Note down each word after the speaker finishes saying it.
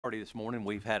This morning.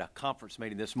 We've had a conference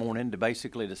meeting this morning to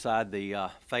basically decide the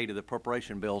fate of the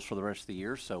appropriation bills for the rest of the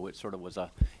year. So it sort of was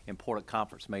a important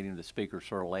conference meeting. The speaker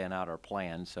sort of laying out our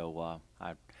plan. So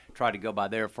I tried to go by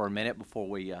there for a minute before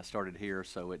we started here.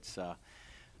 So it's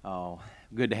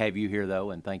good to have you here,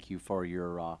 though, and thank you for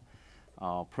your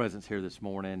presence here this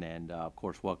morning. And of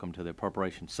course, welcome to the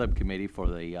Appropriations Subcommittee for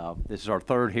the. This is our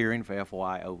third hearing for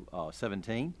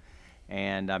FY17.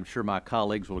 And I'm sure my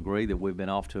colleagues will agree that we've been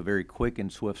off to a very quick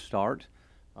and swift start.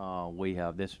 We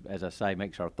have this, as I say,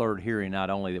 makes our third hearing not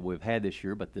only that we've had this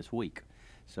year, but this week.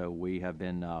 So we have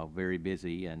been very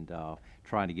busy and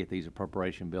trying to get these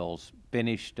appropriation bills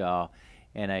finished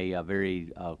in a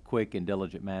very quick and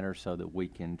diligent manner so that we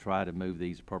can try to move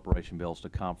these appropriation bills to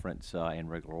conference in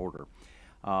regular order.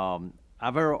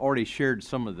 I've already shared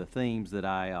some of the themes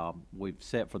that we've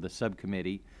set for the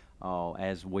subcommittee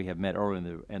as we have met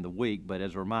earlier in the week. But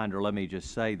as a reminder, let me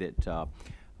just say that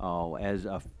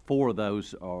four of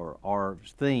those are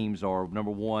themes are, number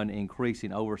one,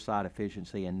 increasing oversight,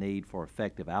 efficiency, and need for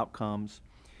effective outcomes.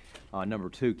 Number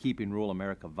two, keeping rural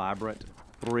America vibrant.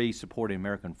 Three, supporting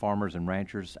American farmers and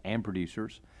ranchers and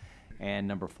producers. And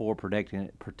number four,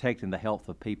 protecting the health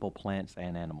of people, plants,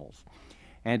 and animals.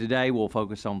 And today we'll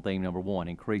focus on theme number one,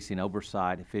 increasing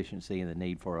oversight, efficiency, and the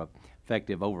need for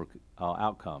effective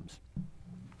outcomes.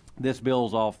 This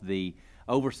builds off the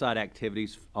oversight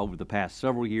activities over the past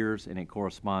several years, and it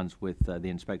corresponds with the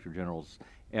Inspector General's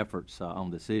efforts on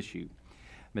this issue.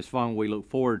 Ms. Fong, we look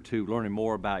forward to learning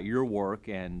more about your work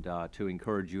and to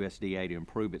encourage USDA to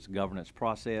improve its governance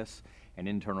process and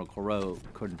internal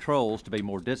controls to be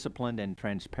more disciplined and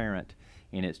transparent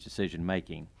in its decision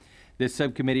making. This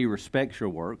subcommittee respects your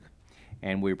work,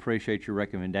 and we appreciate your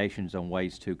recommendations on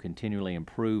ways to continually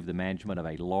improve the management of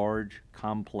a large,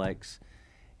 complex,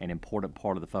 and important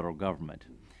part of the federal government.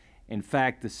 In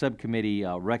fact, the subcommittee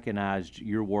recognized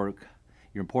your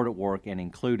important work, and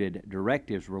included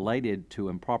directives related to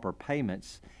improper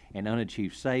payments and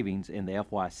unachieved savings in the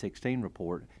FY16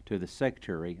 report to the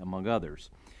Secretary, among others.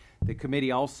 The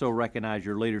committee also recognized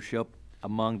your leadership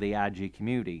among the IG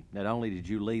community. Not only did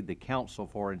you lead the Council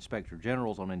for Inspector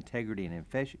Generals on Integrity and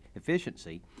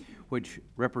Efficiency, which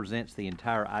represents the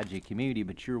entire IG community,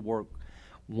 but your work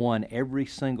won every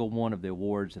single one of the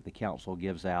awards that the Council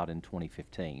gives out in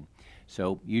 2015.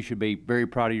 So you should be very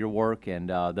proud of your work and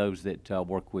those that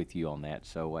work with you on that.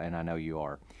 So, and I know you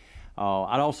are.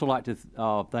 I'd also like to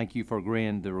thank you for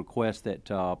agreeing to the request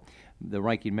that the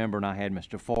ranking member and I had,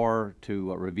 Mr. Farr,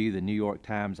 to review the New York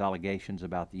Times allegations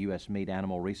about the U.S. Meat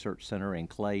Animal Research Center in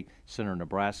Clay Center,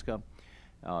 Nebraska.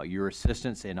 Your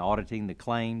assistance in auditing the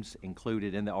claims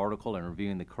included in the article and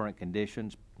reviewing the current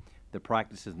conditions, the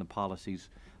practices, and the policies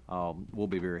will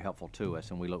be very helpful to us,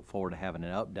 and we look forward to having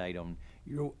an update on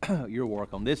your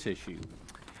work on this issue.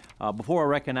 Before I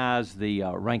recognize the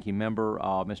ranking member,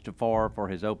 Mr. Farr, for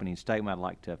his opening statement, I'd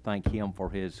like to thank him for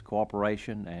his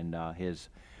cooperation and his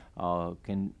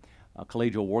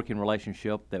collegial working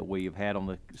relationship that we have had on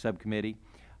the subcommittee.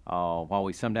 While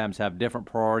we sometimes have different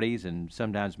priorities and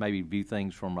sometimes maybe view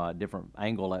things from a different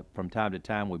angle from time to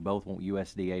time, we both want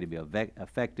USDA to be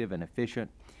effective and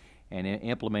efficient and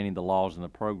implementing the laws and the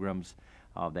programs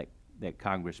that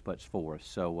Congress puts forth.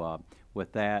 So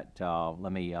with that,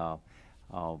 let me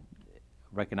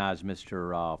recognize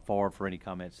Mr. Farr for any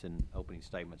comments and opening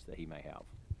statements that he may have.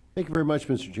 Thank you very much,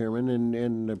 Mr. Chairman,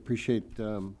 and appreciate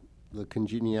the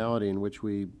congeniality in which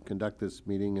we conduct this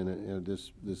meeting and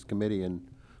this committee, and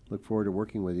look forward to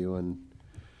working with you. And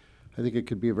I think it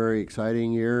could be a very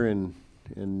exciting year,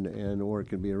 or it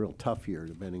could be a real tough year,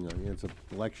 depending on it's an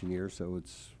election year, so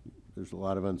there's a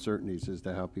lot of uncertainties as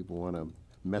to how people want to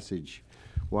message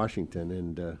Washington,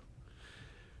 and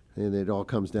it all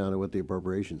comes down to what the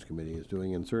Appropriations Committee is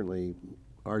doing, and certainly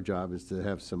our job is to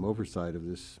have some oversight of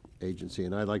this agency.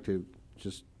 And I'd like to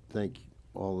just thank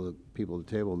all the people at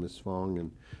the table, Ms. Fong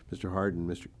and Mr.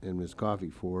 Harden and Ms. Coffey,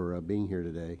 for being here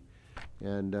today.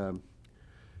 And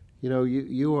you know,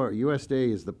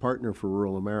 USDA is the partner for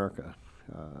rural America.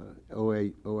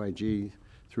 OIG,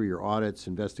 through your audits,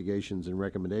 investigations, and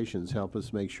recommendations, help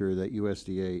us make sure that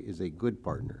USDA is a good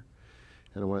partner.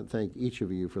 And I want to thank each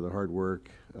of you for the hard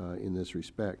work in this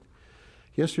respect.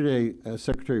 Yesterday,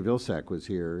 Secretary Vilsack was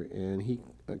here, and he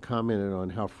commented on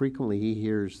how frequently he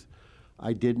hears,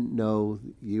 "I didn't know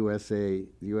USDA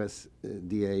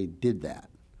did that,"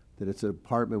 that it's a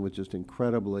department with just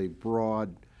incredibly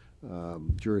broad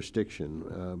jurisdiction.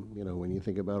 You know, when you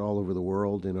think about all over the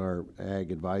world in our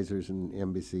ag advisors and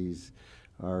embassies,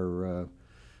 our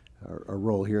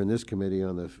role here in this committee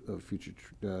on the Future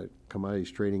Commodities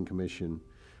Trading Commission,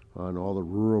 on all the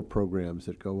rural programs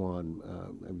that go on.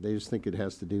 They just think it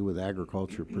has to do with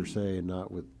agriculture per se and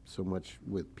not with so much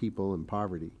with people and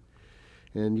poverty.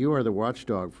 And you are the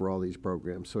watchdog for all these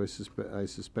programs, so I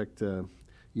suspect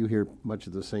you hear much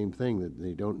of the same thing, that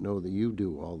they don't know that you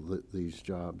do all these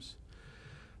jobs.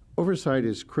 Oversight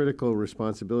is critical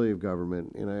responsibility of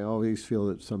government, and I always feel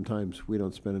that sometimes we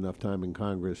don't spend enough time in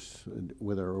Congress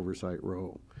with our oversight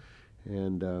role.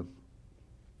 And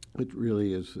it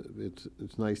really is,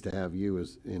 it's nice to have you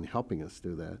in helping us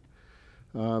do that.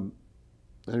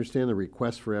 I understand the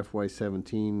request for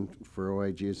FY17 for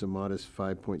OIG is a modest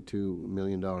 $5.2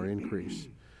 million increase.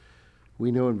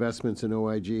 We know investments in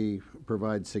OIG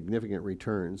provide significant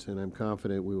returns, and I'm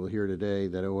confident we will hear today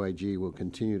that OIG will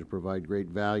continue to provide great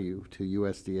value to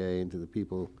USDA and to the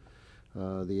people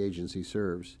the agency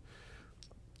serves.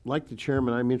 Like the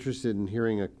chairman, I'm interested in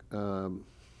hearing a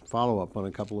follow-up on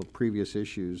a couple of previous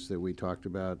issues that we talked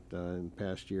about in the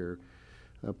past year.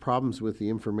 Problems with the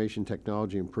information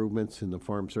technology improvements in the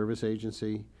Farm Service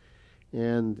Agency,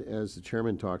 and as the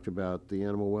chairman talked about, the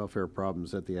animal welfare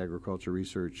problems at the Agriculture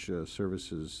Research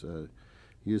Services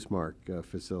Usemark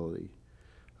facility.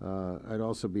 I'd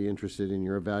also be interested in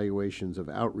your evaluations of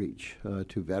outreach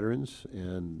to veterans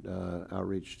and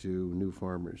outreach to new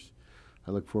farmers.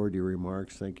 I look forward to your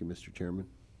remarks. Thank you, Mr. Chairman.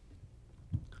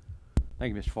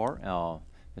 Thank you, Mr. Farr.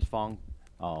 Ms. Fong,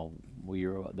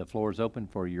 the floor is open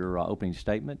for your opening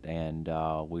statement, and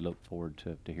we look forward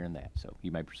to hearing that. So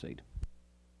you may proceed.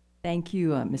 Thank you,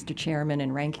 Mr. Chairman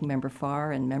and Ranking Member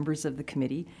Farr and members of the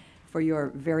committee for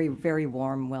your very, very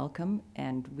warm welcome.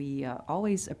 And we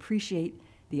always appreciate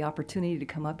the opportunity to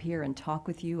come up here and talk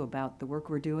with you about the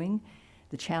work we're doing,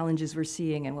 the challenges we're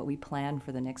seeing, and what we plan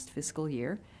for the next fiscal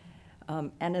year.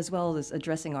 And as well as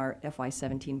addressing our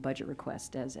FY17 budget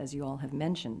request, as you all have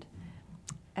mentioned.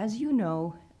 As you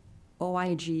know,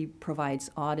 OIG provides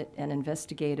audit and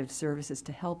investigative services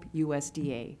to help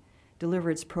USDA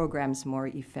deliver its programs more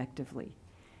effectively.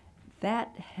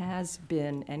 That has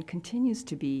been and continues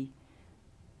to be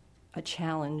a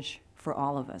challenge for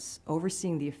all of us.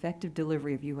 Overseeing the effective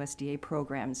delivery of USDA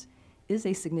programs is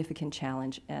a significant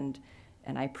challenge, and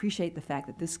I appreciate the fact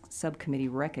that this subcommittee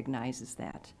recognizes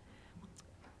that.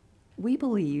 We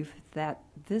believe that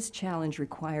this challenge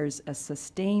requires a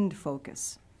sustained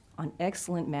focus on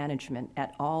excellent management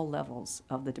at all levels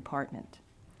of the department.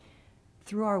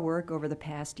 Through our work over the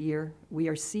past year, we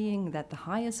are seeing that the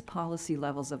highest policy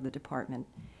levels of the department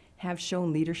have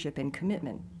shown leadership and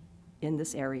commitment in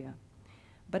this area.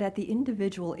 But at the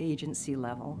individual agency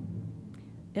level,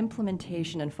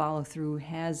 implementation and follow-through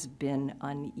has been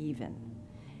uneven.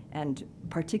 And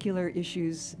particular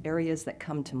issues, areas that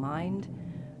come to mind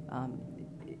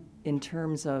in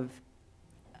terms of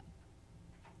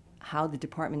how the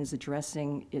department is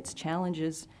addressing its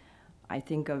challenges, I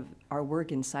think of our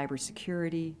work in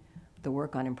cybersecurity, the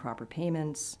work on improper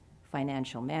payments,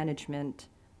 financial management,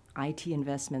 IT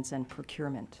investments, and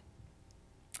procurement.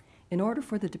 In order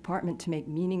for the department to make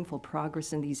meaningful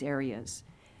progress in these areas,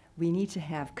 we need to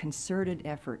have concerted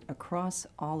effort across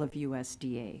all of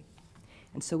USDA.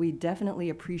 And so we definitely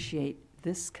appreciate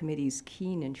this committee's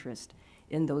keen interest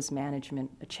in those management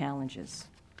challenges.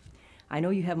 I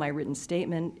know you have my written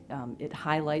statement. It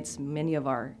highlights many of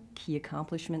our key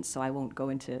accomplishments, so I won't go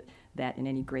into that in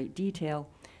any great detail.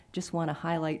 Just want to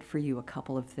highlight for you a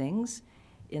couple of things.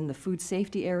 In the food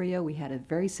safety area, we had a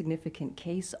very significant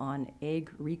case on egg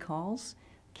recalls,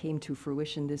 came to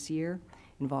fruition this year,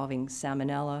 involving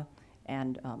salmonella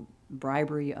and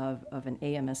bribery of an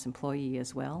AMS employee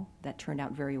as well. That turned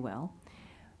out very well.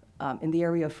 In the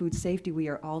area of food safety, we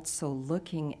are also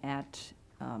looking at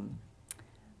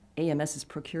AMS's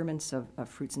procurements of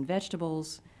fruits and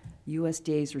vegetables,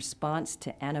 USDA's response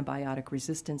to antibiotic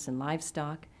resistance in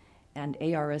livestock, and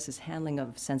ARS's handling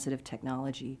of sensitive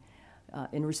technology.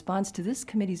 In response to this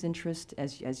committee's interest,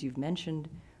 as you've mentioned,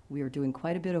 we are doing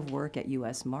quite a bit of work at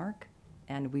USMark,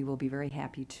 and we will be very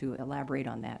happy to elaborate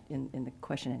on that in the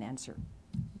question and answer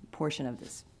portion of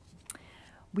this.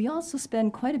 We also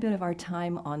spend quite a bit of our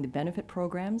time on the benefit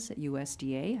programs at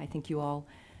USDA. I think you all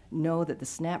know that the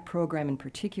SNAP program in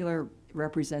particular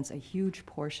represents a huge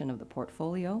portion of the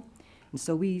portfolio. And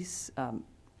so we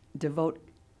devote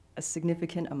a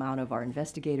significant amount of our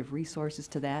investigative resources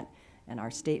to that, and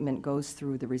our statement goes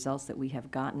through the results that we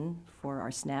have gotten for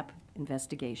our SNAP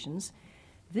investigations.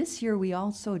 This year we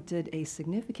also did a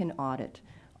significant audit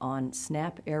on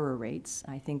SNAP error rates.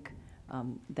 I think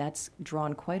that's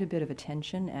drawn quite a bit of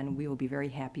attention, and we will be very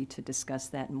happy to discuss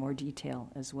that in more detail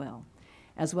as well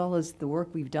as the work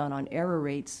we've done on error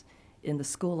rates in the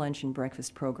school lunch and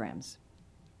breakfast programs.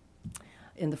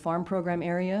 In the farm program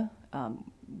area,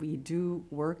 We do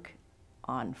work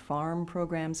on farm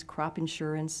programs, crop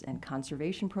insurance, and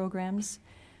conservation programs.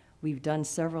 We've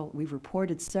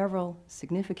reported several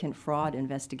significant fraud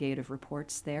investigative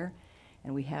reports there,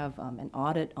 and we have an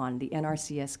audit on the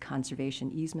NRCS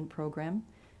Conservation Easement Program,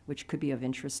 which could be of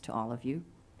interest to all of you.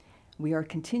 We are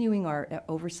continuing our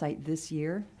oversight this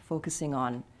year, focusing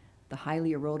on the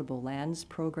highly erodible lands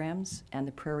programs and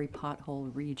the prairie pothole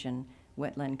region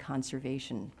wetland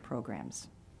conservation programs.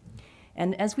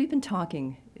 And as we've been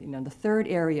talking, the third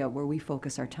area where we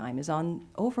focus our time is on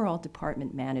overall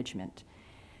department management.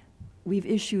 We've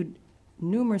issued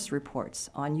numerous reports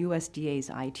on USDA's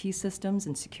IT systems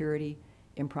and security,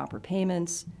 improper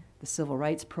payments, the civil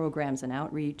rights programs and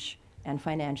outreach, and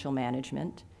financial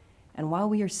management. And while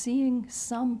we are seeing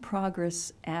some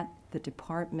progress at the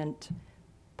department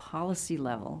policy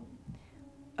level,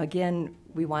 again,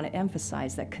 we want to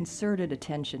emphasize that concerted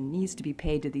attention needs to be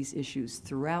paid to these issues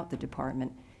throughout the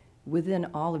department within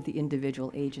all of the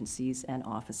individual agencies and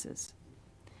offices.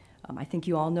 I think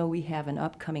you all know we have an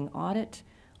upcoming audit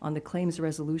on the claims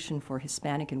resolution for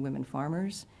Hispanic and women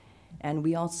farmers, and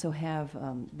we also have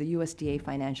the USDA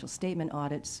financial statement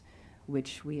audits,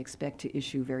 which we expect to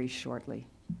issue very shortly.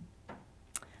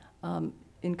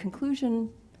 In conclusion,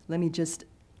 let me just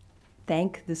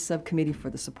thank this subcommittee for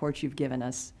the support you've given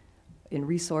us in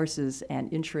resources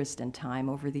and interest and time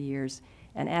over the years,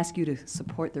 and ask you to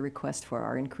support the request for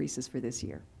our increases for this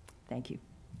year. Thank you.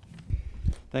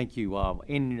 Thank you.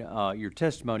 In your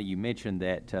testimony, you mentioned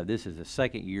that this is the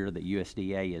second year that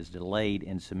USDA is delayed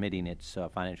in submitting its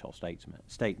financial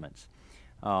statements.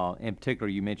 In particular,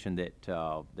 you mentioned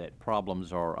that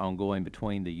problems are ongoing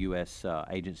between the U.S.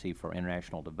 Agency for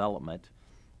International Development,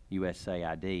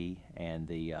 USAID, and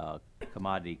the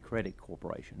Commodity Credit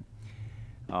Corporation.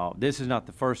 This is not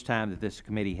the first time that this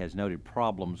committee has noted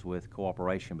problems with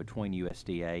cooperation between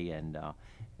USDA and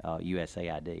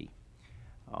USAID.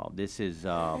 This is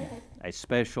a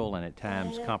special and at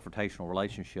times confrontational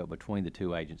relationship between the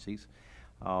two agencies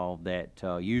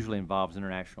that usually involves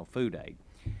international food aid.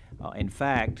 In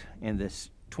fact, in this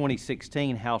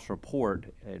 2016 House report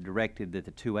directed that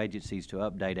the two agencies to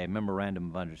update a memorandum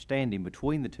of understanding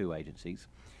between the two agencies.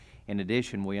 In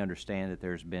addition, we understand that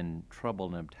there's been trouble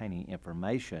in obtaining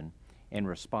information in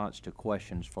response to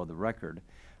questions for the record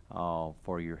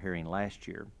for your hearing last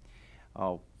year.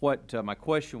 What my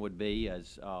question would be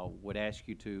is, would ask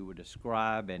you to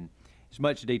describe in as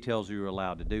much detail as you're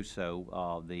allowed to do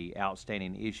so, the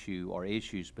outstanding issue or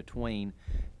issues between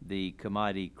the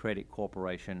Commodity Credit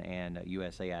Corporation and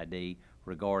USAID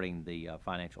regarding the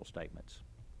financial statements.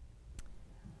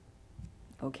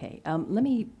 Okay, let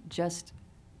me just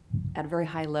at a very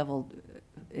high level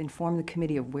inform the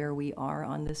committee of where we are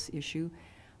on this issue.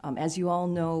 As you all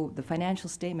know, the financial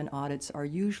statement audits are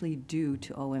usually due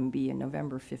to OMB on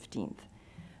November 15th.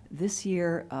 This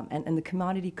year, and the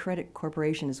Commodity Credit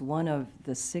Corporation is one of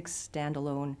the 6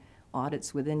 standalone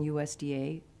audits within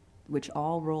USDA, which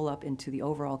all roll up into the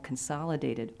overall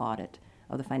consolidated audit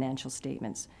of the financial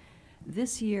statements.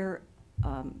 This year,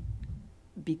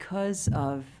 because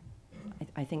of,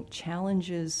 I think,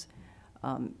 challenges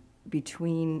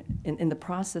in the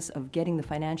process of getting the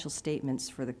financial statements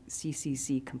for the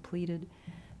CCC completed,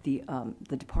 the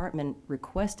department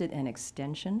requested an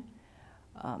extension,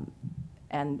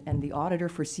 and the auditor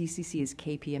for CCC is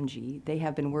KPMG. They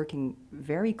have been working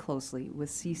very closely with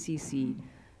CCC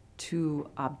to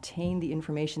obtain the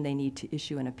information they need to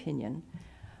issue an opinion.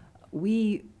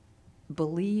 We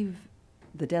believe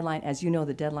the deadline, as you know,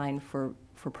 the deadline for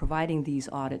providing these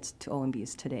audits to OMB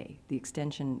is today. The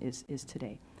extension is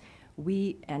today.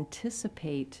 We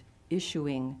anticipate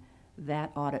issuing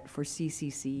that audit for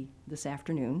CCC this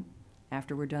afternoon.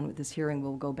 After we're done with this hearing,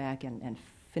 we'll go back and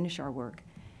finish our work.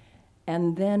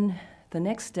 And then the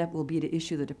next step will be to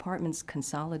issue the department's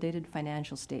consolidated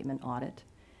financial statement audit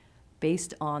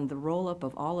based on the roll-up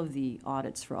of all of the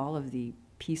audits for all of the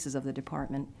pieces of the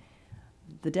department.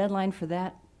 The deadline for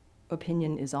that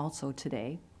opinion is also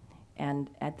today. And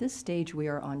at this stage, we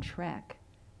are on track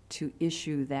to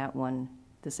issue that one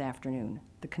this afternoon,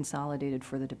 the consolidated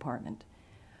for the department.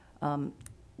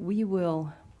 We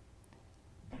will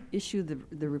issue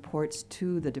the reports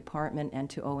to the department and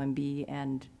to OMB,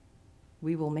 and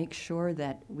we will make sure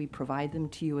that we provide them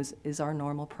to you as is our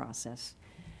normal process.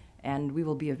 And we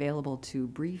will be available to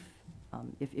brief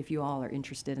if you all are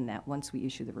interested in that once we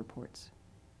issue the reports.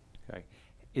 Okay.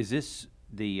 Is this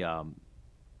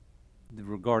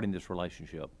regarding this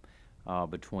relationship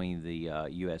between the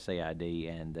USAID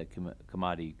and the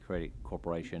Commodity Credit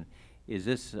Corporation, is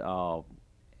this,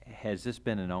 has this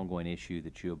been an ongoing issue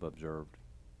that you have observed?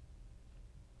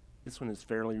 This one is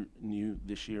fairly new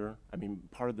this year. I mean,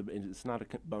 it's not a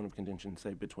bone of contention,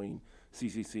 say, between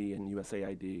CCC and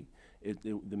USAID.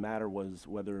 The matter was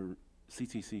whether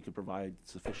CCC could provide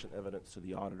sufficient evidence to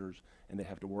the auditors, and they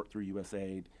have to work through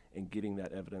USAID in getting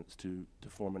that evidence to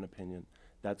form an opinion.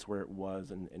 That's where it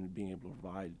was, and being able to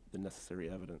provide the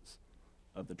necessary evidence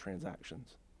of the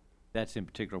transactions. That's in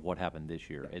particular what happened this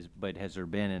year. But has there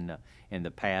been in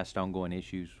the past ongoing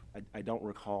issues? I don't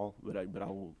recall, but I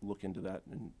will look into that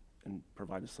and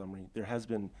provide a summary. There has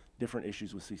been different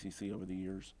issues with CCC over the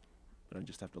years, but I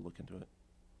just have to look into it.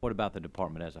 What about the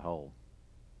department as a whole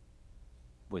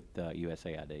with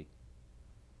USAID?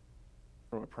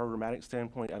 From a programmatic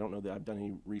standpoint, I don't know that I've done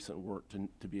any recent work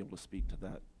to be able to speak to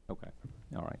that. Okay,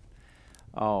 all right.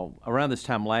 Around this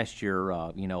time last year,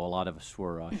 you know, a lot of us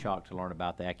were shocked to learn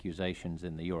about the accusations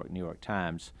in the New York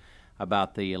Times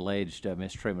about the alleged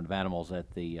mistreatment of animals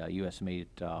at the U.S.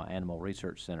 Meat Animal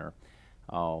Research Center.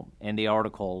 In the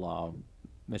article,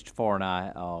 Mr. Farr and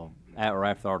I, or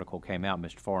after the article came out,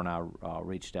 Mr. Farr and I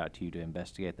reached out to you to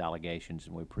investigate the allegations,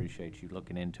 and we appreciate you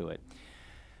looking into it.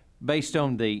 Based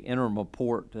on the interim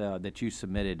report that you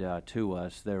submitted to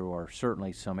us, there are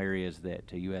certainly some areas that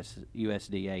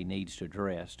USDA needs to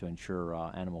address to ensure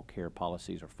animal care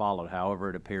policies are followed. However,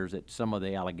 it appears that some of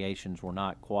the allegations were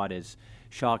not quite as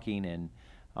shocking and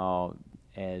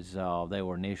as they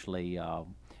were initially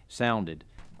sounded.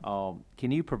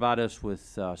 Can you provide us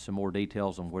with some more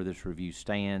details on where this review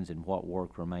stands and what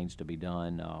work remains to be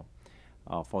done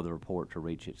for the report to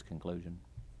reach its conclusion?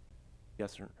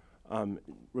 Yes, sir.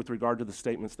 With regard to the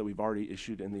statements that we've already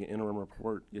issued in the interim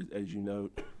report, as you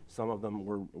note, some of them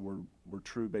were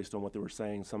true based on what they were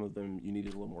saying. Some of them you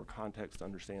needed a little more context to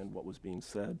understand what was being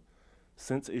said.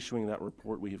 Since issuing that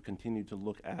report, we have continued to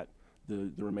look at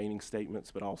the remaining statements,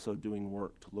 but also doing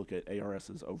work to look at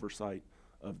ARS's oversight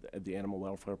of the animal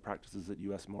welfare practices at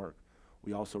U.S. Mark.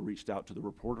 We also reached out to the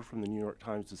reporter from the New York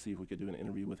Times to see if we could do an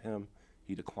interview with him.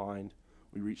 He declined.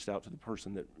 We reached out to the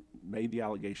person that made the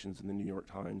allegations in the New York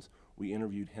Times. We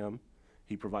interviewed him.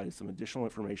 He provided some additional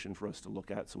information for us to look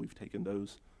at, so we've taken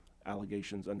those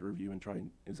allegations under review and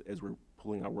trying, as we're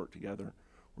pulling our work together.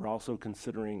 We're also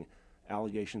considering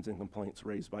allegations and complaints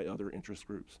raised by other interest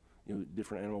groups. You know,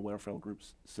 different animal welfare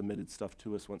groups submitted stuff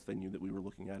to us once they knew that we were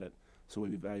looking at it, so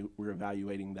we're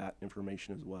evaluating that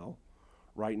information as well.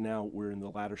 Right now, we're in the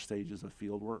latter stages of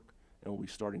field work, and we'll be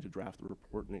starting to draft the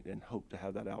report and hope to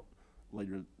have that out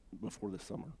later before the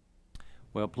summer.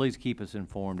 Well, please keep us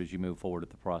informed as you move forward with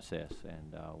the process,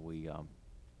 and we'll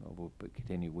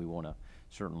continue. We want to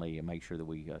certainly make sure that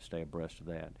we stay abreast of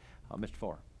that. Mr.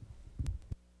 Farr.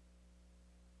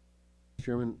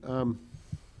 Chairman,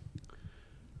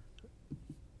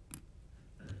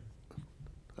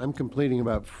 I'm completing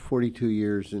about 42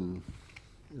 years in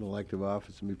elective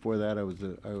office, and before that, I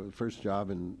first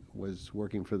job was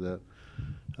working for the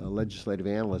legislative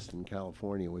analyst in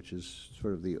California, which is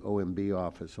sort of the OMB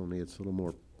office, only it's a little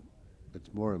more,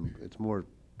 it's more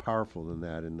powerful than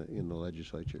that in the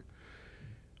legislature.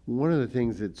 One of the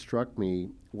things that struck me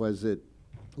was that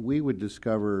we would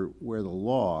discover where the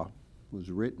law was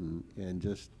written and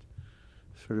just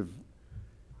sort of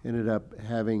ended up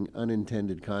having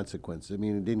unintended consequences. I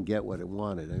mean, it didn't get what it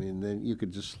wanted. I mean, then you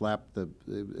could just slap a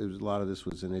lot of this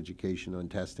was in education on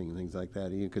testing and things like that,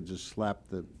 and you could just slap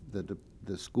the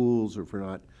schools or for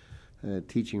not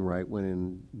teaching right, when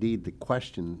indeed the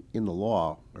question in the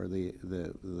law, or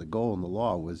the goal in the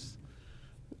law was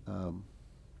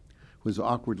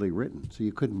awkwardly written, so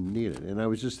you couldn't need it. And I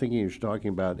was just thinking, you're talking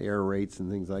about error rates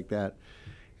and things like that,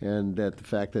 and that the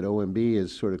fact that OMB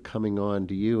is sort of coming on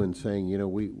to you and saying, you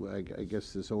know, I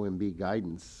guess this OMB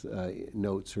guidance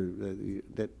notes are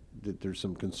that there's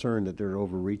some concern that they're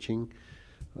overreaching.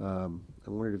 I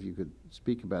wondered if you could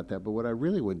speak about that. But what I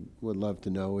really would love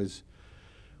to know is,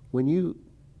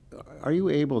 are you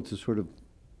able to sort of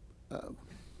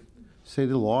say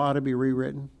the law ought to be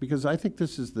rewritten? Because I think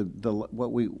this is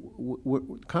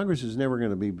what Congress is never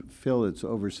going to fill its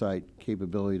oversight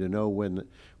capability to know when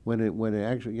it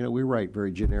actually, you know, we write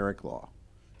very generic law,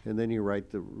 and then you write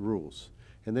the rules,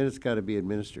 and then it's got to be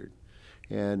administered,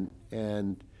 and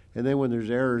then when there's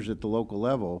errors at the local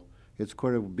level, it's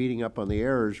kind of beating up on the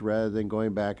errors rather than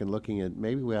going back and looking at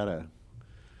maybe we ought to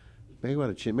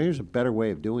change. Maybe there's a better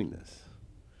way of doing this,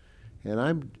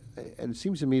 and it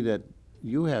seems to me that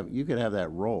you could have that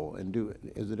role and do it.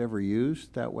 Is it ever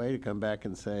used that way, to come back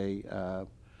and say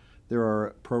there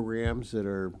are programs that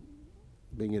are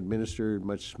being administered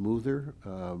much smoother,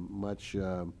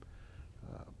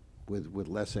 with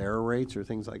less error rates or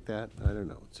things like that? I don't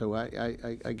know. So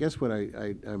I guess what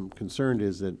I'm concerned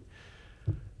is that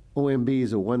OMB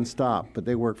is a one-stop, but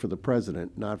they work for the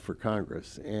president, not for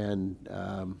Congress. And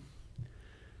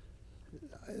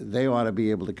they ought to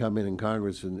be able to come in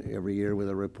Congress every year with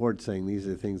a report saying these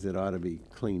are things that ought to be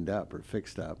cleaned up or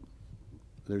fixed up.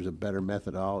 There's a better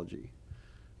methodology.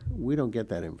 We don't get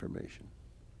that information.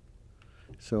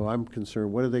 So I'm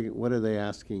concerned, what are they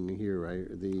asking here?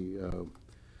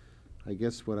 I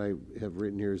guess what I have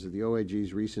written here is that the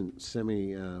OIG's recent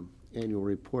semi-annual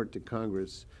report to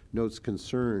Congress notes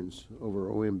concerns over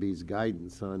OMB's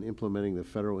guidance on implementing the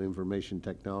Federal Information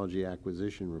Technology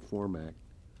Acquisition Reform Act.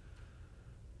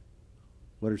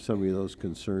 What are some of those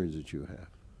concerns that you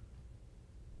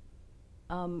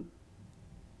have?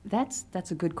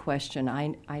 That's a good question.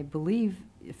 I believe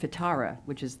FITARA,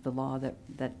 which is the law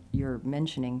that you're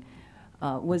mentioning,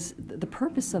 was the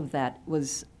purpose of that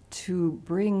was to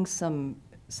bring some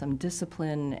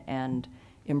discipline and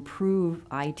improve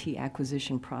IT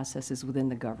acquisition processes within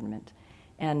the government.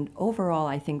 And overall,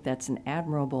 I think that's an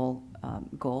admirable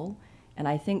goal. And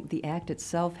I think the Act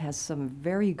itself has some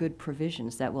very good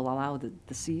provisions that will allow the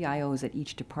CIOs at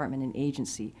each department and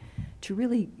agency to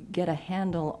really get a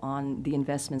handle on the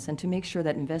investments and to make sure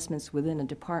that investments within a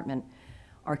department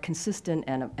are consistent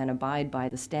and abide by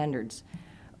the standards.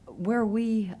 Where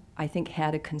we, I think,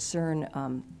 had a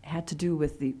concern had to do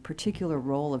with the particular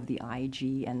role of the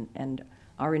IG and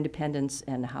our independence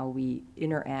and how we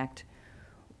interact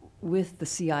with the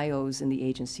CIOs and the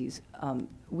agencies.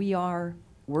 We are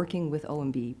working with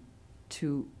OMB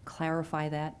to clarify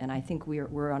that, and I think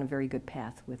we're on a very good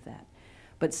path with that.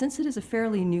 But since it is a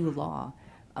fairly new law,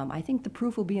 I think the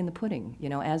proof will be in the pudding. You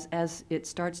know, as it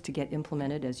starts to get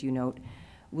implemented, as you note,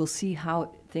 we'll see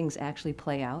how things actually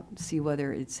play out, see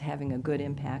whether it's having a good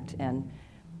impact. And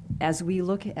as we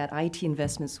look at IT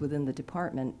investments within the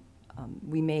department,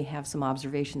 we may have some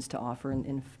observations to offer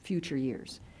in future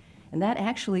years. And that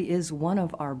actually is one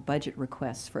of our budget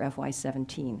requests for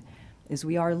FY17, is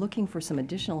we are looking for some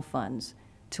additional funds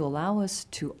to allow us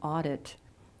to audit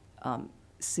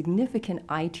significant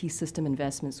IT system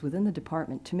investments within the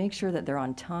department to make sure that they're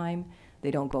on time,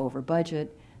 they don't go over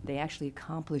budget, they actually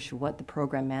accomplish what the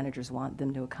program managers want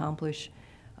them to accomplish.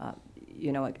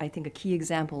 You know, I think a key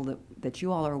example that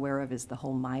you all are aware of is the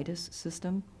whole MIDAS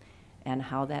system and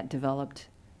how that developed.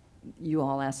 You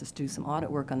all asked us to do some audit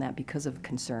work on that because of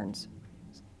concerns.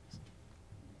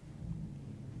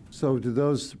 So do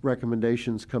those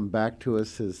recommendations come back to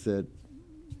us as that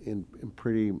in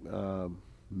pretty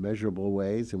measurable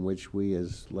ways in which we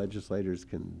as legislators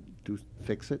can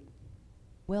fix it?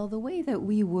 Well, the way that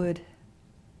we would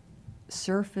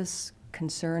surface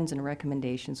concerns and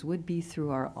recommendations would be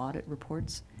through our audit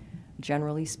reports,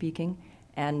 generally speaking.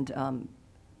 And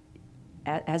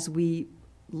as we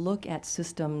look at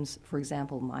systems, for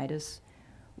example, MIDAS,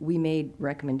 we made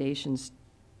recommendations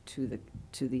to the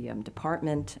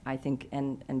department, I think,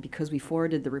 and because we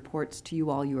forwarded the reports to you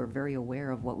all, you are very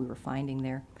aware of what we were finding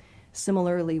there.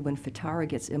 Similarly, when FITARA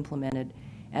gets implemented,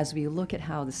 as we look at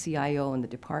how the CIO and the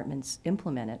departments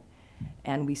implement it,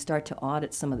 and we start to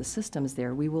audit some of the systems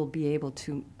there, we will be able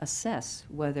to assess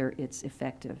whether it's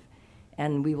effective.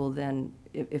 And we will then,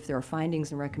 if there are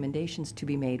findings and recommendations to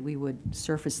be made, we would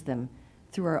surface them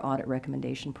through our audit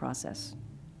recommendation process.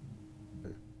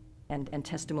 And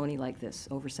testimony like this,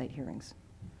 oversight hearings.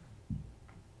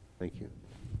 Thank you.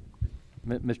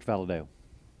 Mr. Valadao.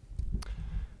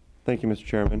 Thank you, Mr.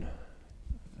 Chairman.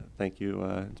 Thank you,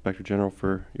 Inspector General,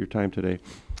 for your time today.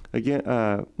 Again,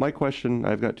 my question,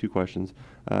 I've got two questions.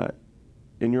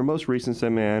 In your most recent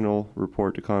semi-annual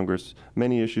report to Congress,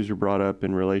 many issues are brought up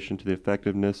in relation to the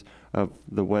effectiveness of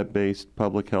the web-based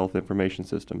public health information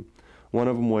system. One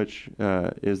of them which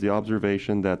is the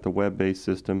observation that the web-based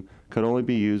system could only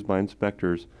be used by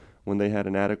inspectors when they had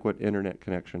an adequate internet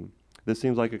connection. This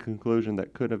seems like a conclusion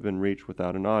that could have been reached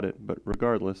without an audit, but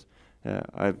regardless,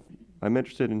 I'm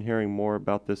interested in hearing more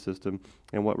about this system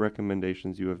and what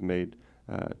recommendations you have made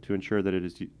to ensure that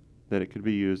it could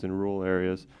be used in rural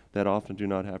areas that often do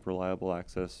not have reliable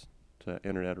access to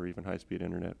internet or even high-speed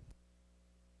internet.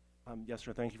 Yes,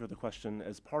 sir. Thank you for the question.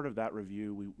 As part of that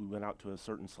review, we went out to a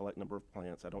certain select number of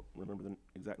plants. I don't remember the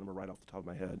exact number right off the top of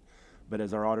my head. But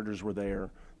as our auditors were there,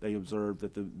 they observed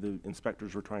that the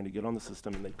inspectors were trying to get on the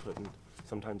system and they couldn't.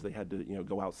 Sometimes they had to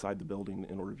go outside the building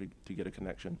in order to get a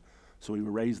connection. So we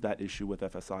raised that issue with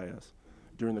FSIS.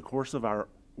 During the course of our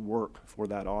work for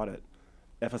that audit,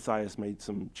 FSIS made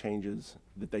some changes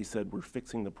that they said were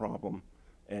fixing the problem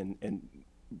and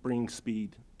bringing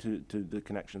speed to the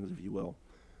connections, if you will.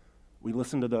 We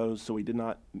listened to those, so we did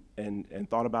not, and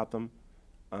thought about them,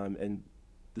 and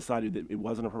decided that it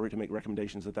wasn't appropriate to make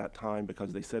recommendations at that time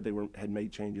because they said they had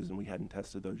made changes and we hadn't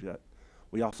tested those yet.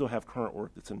 We also have current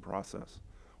work that's in process,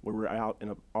 where we're out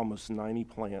in almost 90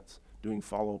 plants doing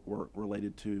follow-up work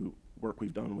related to work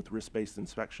we've done with risk-based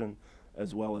inspection,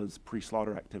 as well as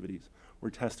pre-slaughter activities.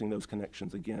 We're testing those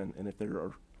connections again, and if there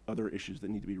are other issues that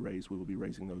need to be raised, we will be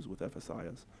raising those with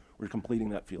FSIS. We're completing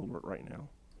that field work right now.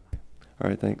 All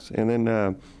right, thanks. And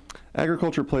then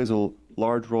agriculture plays a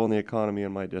large role in the economy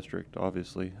in my district,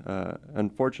 obviously.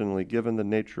 Unfortunately, given the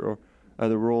nature,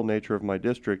 the rural nature of my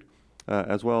district,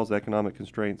 as well as economic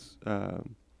constraints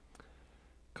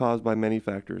caused by many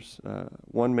factors.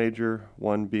 One major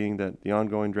one being that the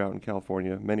ongoing drought in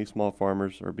California, many small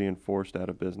farmers are being forced out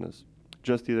of business.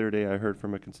 Just the other day, I heard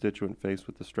from a constituent faced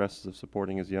with the stresses of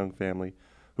supporting his young family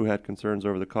who had concerns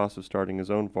over the cost of starting his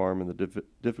own farm and the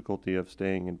difficulty of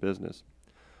staying in business.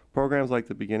 Programs like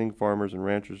the Beginning Farmers and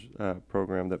Ranchers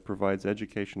program that provides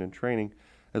education and training,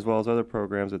 as well as other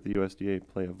programs at the USDA,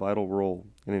 play a vital role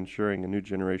in ensuring a new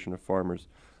generation of farmers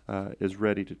is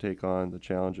ready to take on the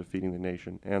challenge of feeding the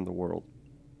nation and the world.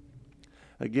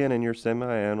 Again, in your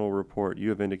semi-annual report, you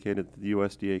have indicated that the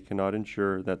USDA cannot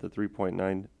ensure that the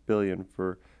 $3.9 billion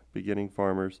for Beginning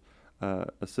Farmers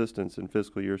assistance in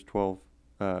fiscal years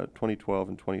 2012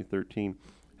 and 2013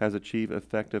 has achieved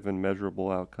effective and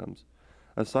measurable outcomes.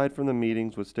 Aside from the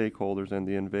meetings with stakeholders and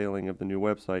the unveiling of the new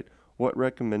website, what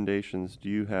recommendations do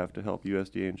you have to help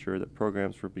USDA ensure that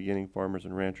programs for beginning farmers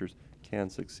and ranchers can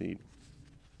succeed?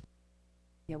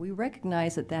 Yeah, we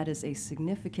recognize that that is a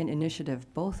significant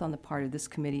initiative, both on the part of this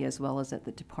committee as well as at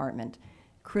the department.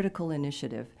 Critical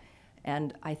initiative.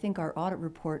 And I think our audit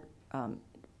report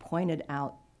pointed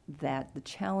out that the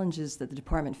challenges that the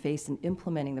department faced in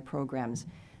implementing the programs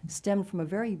stemmed from a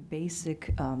very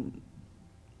basic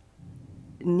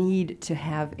need to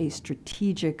have a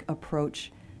strategic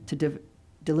approach to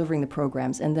delivering the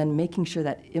programs, and then making sure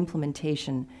that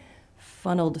implementation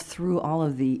funneled through all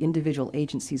of the individual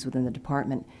agencies within the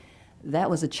department. That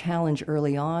was a challenge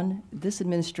early on. This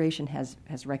administration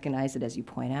has recognized it, as you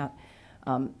point out,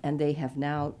 and they have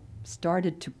now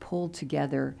started to pull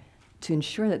together to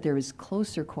ensure that there is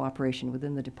closer cooperation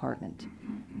within the department.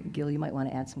 Gil, you might want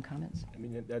to add some comments. I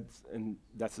mean,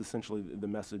 that's essentially the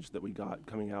message that we got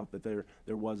coming out, that there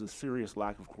was a serious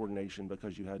lack of coordination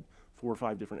because you had 4 or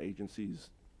 5 different agencies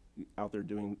out there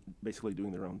basically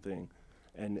doing their own thing.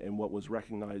 And what was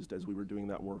recognized as we were doing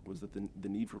that work was that the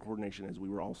need for coordination, as we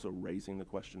were also raising the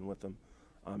question with them.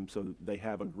 So they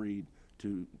have agreed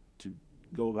to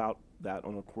go about that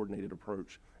on a coordinated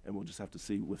approach, and we'll just have to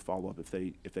see with follow-up if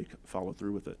they follow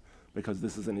through with it, because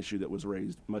this is an issue that was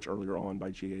raised much earlier on by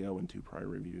GAO in 2 prior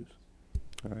reviews.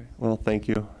 All right. Well, thank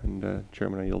you. And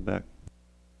Chairman, I yield back.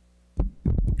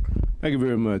 Thank you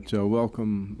very much.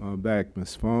 Welcome back,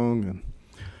 Ms. Fong,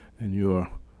 and your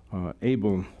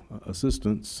able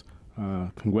assistants.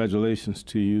 Congratulations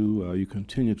to you. You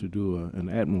continue to do an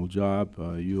admirable job.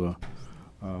 You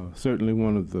are certainly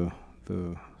one of the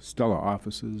stellar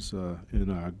officers in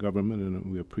our government,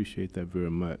 and we appreciate that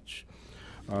very much.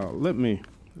 Let me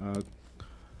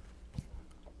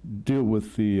deal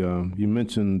with the, you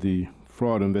mentioned the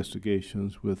fraud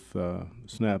investigations with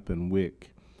SNAP and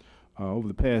WIC. Over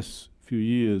the past few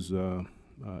years,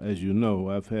 as you know,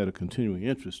 I've had a continuing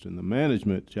interest in the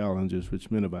management challenges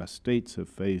which many of our states have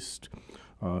faced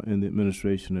in the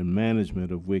administration and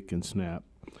management of WIC and SNAP.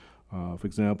 For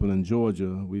example, in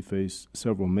Georgia, we face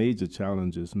several major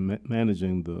challenges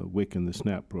managing the WIC and the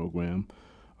SNAP program,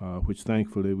 which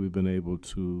thankfully we've been able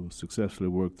to successfully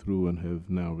work through and have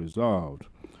now resolved.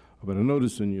 But I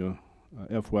noticed in your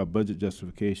FY budget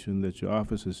justification that your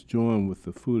office has joined with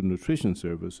the Food and Nutrition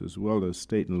Service as well as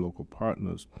state and local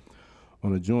partners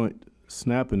on a joint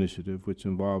SNAP initiative which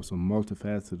involves a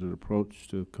multifaceted approach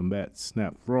to combat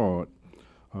SNAP fraud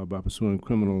by pursuing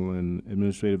criminal and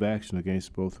administrative action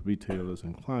against both retailers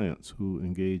and clients who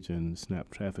engage in SNAP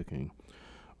trafficking.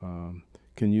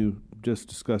 Can you just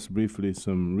discuss briefly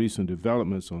some recent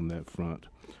developments on that front?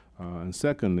 And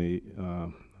secondly,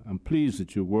 I'm pleased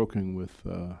that you're working with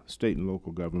state and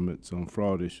local governments on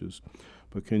fraud issues,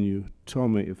 but can you tell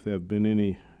me if there have been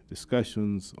any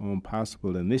discussions on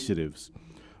possible initiatives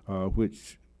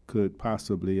which could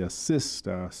possibly assist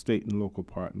our state and local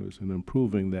partners in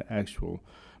improving their actual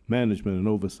management and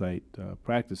oversight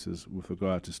practices with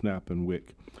regard to SNAP and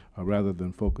WIC, rather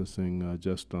than focusing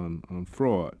just on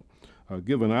fraud?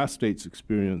 Given our state's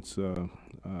experience,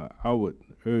 I would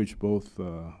urge both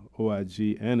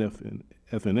OIG and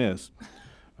FNS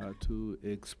to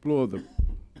explore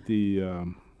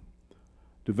the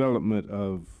development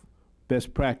of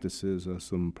best practices or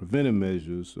some preventive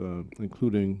measures,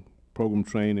 including program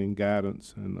training,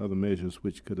 guidance, and other measures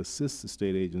which could assist the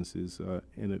state agencies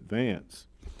in advance.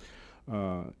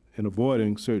 in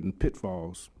avoiding certain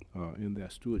pitfalls in their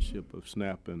stewardship of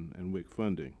SNAP and WIC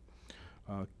funding.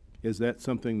 Is that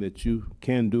something that you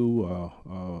can do?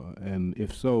 And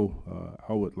if so,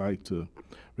 I would like to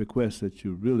request that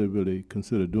you really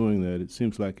consider doing that. It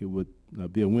seems like it would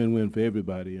be a win-win for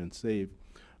everybody and save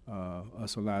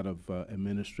us a lot of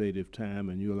administrative time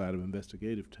and you a lot of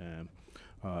investigative time.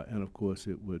 And of course,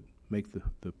 it would make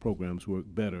the programs work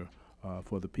better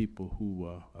for the people who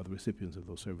are the recipients of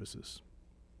those services.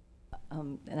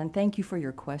 And thank you for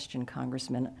your question,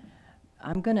 Congressman.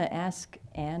 I'm going to ask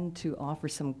Ann to offer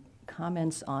some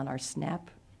comments on our SNAP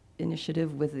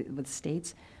initiative with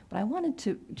states, but I wanted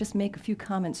to just make a few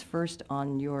comments first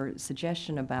on your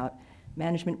suggestion about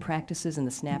management practices in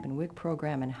the SNAP and WIC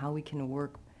program and how we can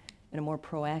work in a more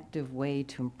proactive way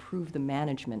to improve the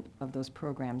management of those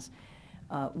programs.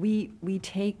 We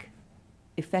take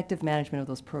effective management of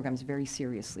those programs very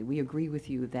seriously. We agree with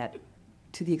you that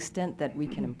to the extent that we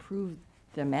can improve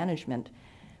the management,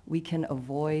 we can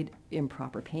avoid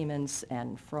improper payments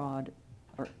and fraud,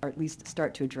 or at least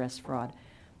start to address fraud.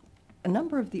 A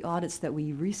number of the audits that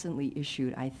we recently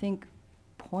issued, I think,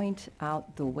 point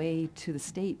out the way to the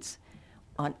states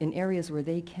in areas where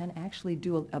they can actually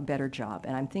do a better job.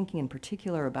 And I'm thinking in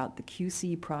particular about the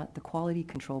QC, the quality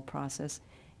control process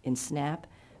in SNAP.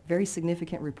 Very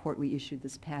significant report we issued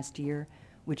this past year,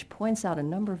 which points out a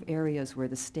number of areas where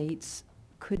the states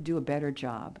could do a better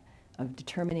job of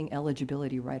determining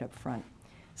eligibility right up front.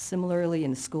 Similarly, in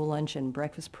the school lunch and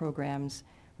breakfast programs,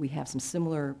 we have some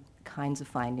similar kinds of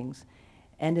findings.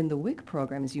 And in the WIC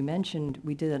program, as you mentioned,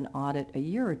 we did an audit a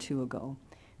year or two ago,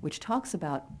 which talks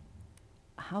about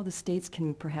how the states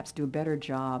can perhaps do a better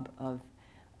job of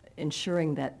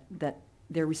ensuring that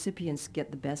their recipients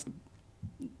get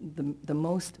the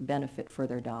most benefit for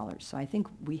their dollars. So I think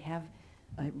we have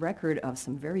a record of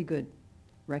some very good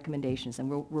recommendations, and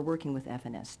we're working with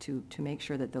FNS to make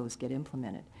sure that those get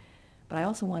implemented. But I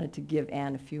also wanted to give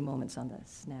Ann a few moments on the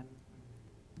SNAP.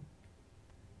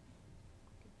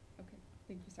 Okay,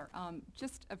 thank you, sir.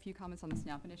 Just a few comments on the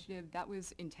SNAP initiative. That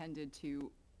was intended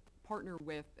to partner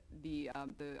with the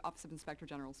Office of Inspector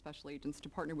General Special Agents, to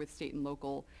partner with state and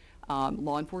local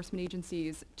law enforcement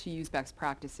agencies to use best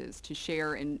practices, to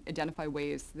share and identify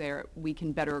ways there we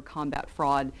can better combat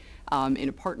fraud in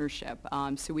a partnership.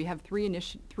 So we have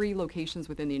three locations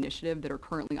within the initiative that are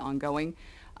currently ongoing.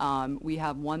 We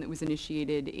have one that was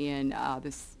initiated in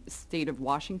the state of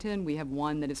Washington. We have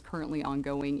one that is currently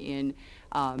ongoing in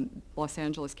Los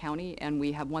Angeles County, and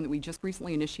we have one that we just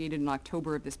recently initiated in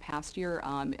October of this past year,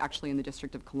 actually in the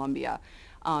District of Columbia.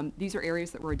 These are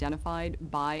areas that were identified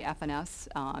by FNS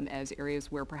as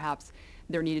areas where perhaps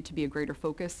there needed to be a greater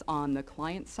focus on the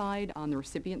client side, on the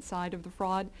recipient side of the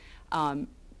fraud.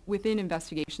 Within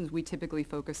investigations, we typically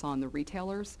focus on the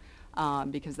retailers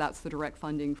because that's the direct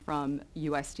funding from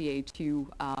USDA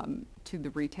to the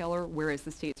retailer, whereas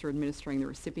the states are administering the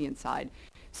recipient side.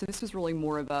 So this was really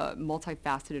more of a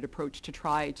multifaceted approach to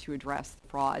try to address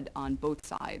fraud on both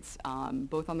sides,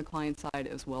 both on the client side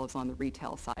as well as on the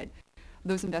retail side.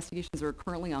 Those investigations are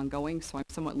currently ongoing, so I'm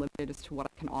somewhat limited as to what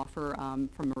I can offer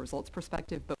from a results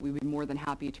perspective, but we would be more than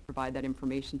happy to provide that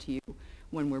information to you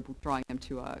when we're drawing them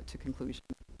to conclusion.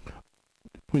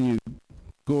 When you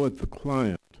go at the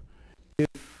client,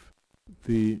 if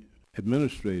the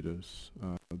administrators,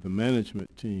 the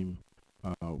management team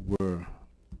were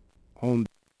on the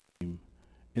team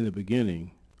in the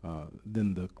beginning,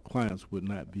 then the clients would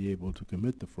not be able to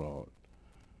commit the fraud.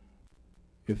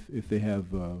 If they have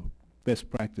best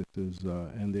practices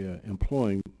and they're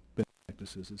employing best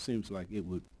practices, it seems like it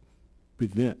would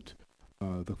prevent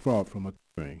the fraud from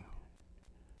occurring.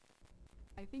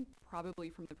 I think probably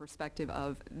from the perspective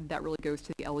of that really goes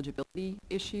to the eligibility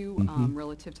issue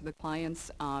relative to the clients.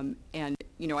 And,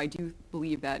 you know, I do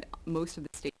believe that most of the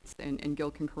states, and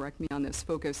Gil can correct me on this,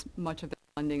 focus much of the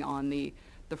funding on the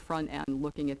front end,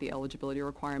 looking at the eligibility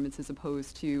requirements as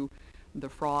opposed to the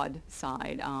fraud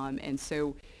side. And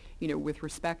so, you know, with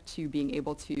respect to being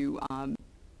able to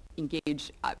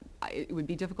engage, it would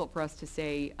be difficult for us to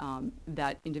say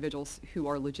that individuals who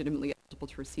are legitimately eligible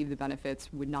to receive the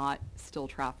benefits would not still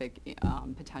traffic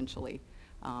potentially.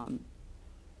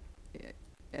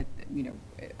 You know,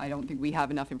 I don't think we have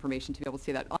enough information to be able to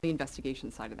say that on the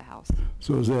investigation side of the house.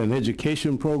 So is there an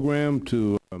education program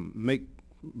to make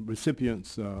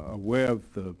recipients aware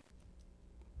of the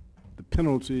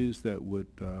penalties that would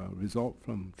result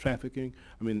from trafficking?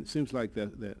 I mean, it seems like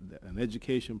that an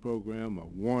education program or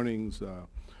warnings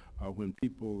when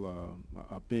people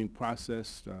are being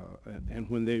processed and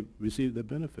when they receive the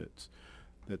benefits,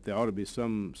 that there ought to be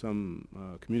some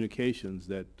communications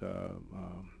that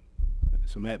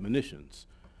some admonitions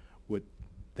Would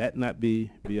that not be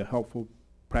a helpful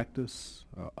practice,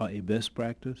 a best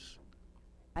practice?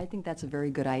 I think that's a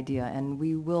very good idea, and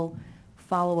we will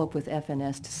follow up with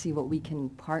FNS to see what we can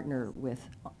partner with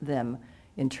them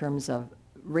in terms of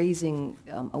raising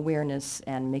awareness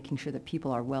and making sure that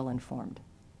people are well informed.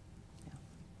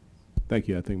 Thank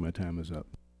you. I think my time is up.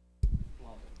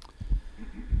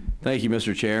 Thank you,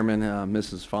 Mr. Chairman.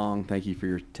 Mrs. Fong, thank you for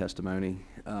your testimony.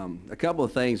 A couple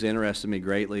of things interested me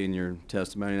greatly in your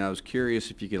testimony, and I was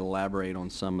curious if you could elaborate on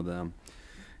some of them.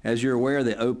 As you're aware,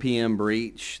 the OPM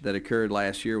breach that occurred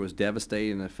last year was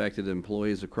devastating and affected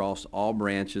employees across all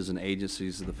branches and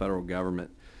agencies of the federal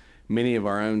government. Many of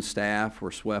our own staff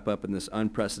were swept up in this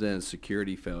unprecedented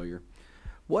security failure.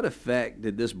 What effect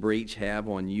did this breach have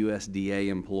on USDA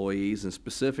employees, and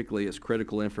specifically its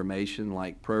critical information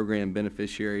like program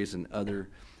beneficiaries and other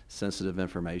sensitive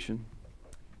information?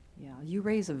 Yeah, you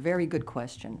raise a very good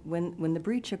question. When the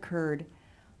breach occurred,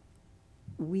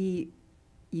 we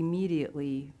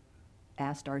immediately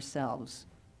asked ourselves,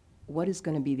 what is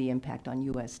going to be the impact on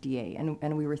USDA?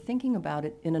 And we were thinking about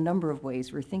it in a number of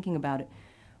ways. We were thinking about it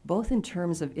both in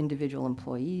terms of individual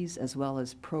employees as well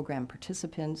as program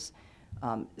participants,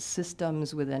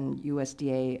 systems within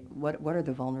USDA, what are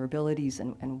the vulnerabilities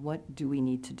and what do we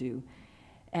need to do?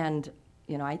 And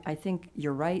you know, I think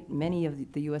you're right, many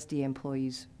of the USDA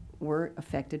employees were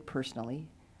affected personally.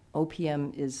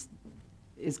 OPM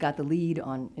is got the lead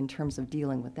in terms of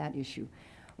dealing with that issue.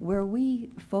 Where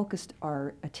we focused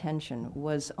our attention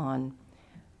was on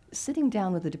sitting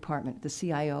down with the department, the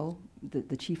CIO,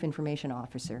 the Chief Information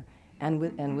Officer, and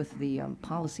with the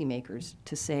policymakers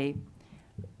to say,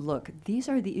 look, these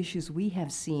are the issues we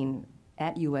have seen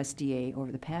at USDA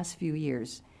over the past few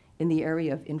years in the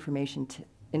area of information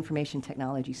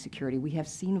technology security. We have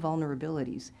seen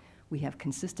vulnerabilities. We have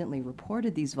consistently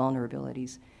reported these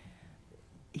vulnerabilities.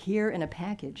 Here in a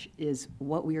package is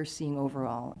what we are seeing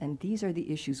overall, and these are the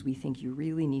issues we think you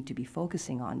really need to be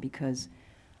focusing on, because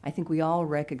I think we all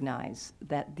recognize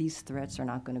that these threats are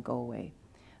not going to go away.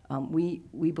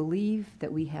 We believe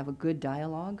that we have a good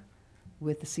dialogue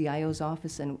with the CIO's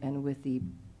office and with the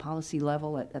policy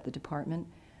level at the department,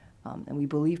 and we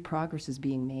believe progress is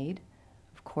being made.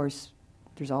 Of course,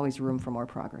 there's always room for more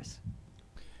progress.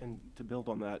 And to build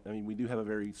on that, I mean, we do have a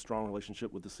very strong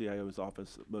relationship with the CIO's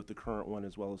office, both the current one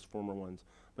as well as former ones.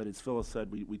 But as Phyllis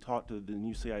said, we talked to the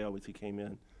new CIO as he came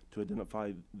in to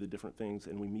identify the different things,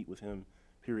 and we meet with him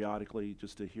periodically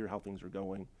just to hear how things are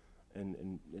going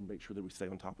and make sure that we stay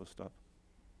on top of stuff.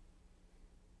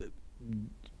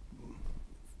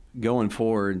 Going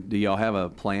forward, do y'all have a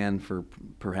plan for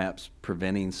perhaps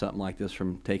preventing something like this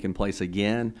from taking place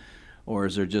again? Or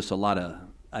is there just a lot of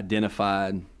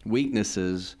identified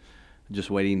weaknesses just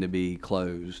waiting to be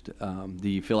closed? Do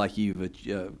you feel like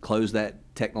you've closed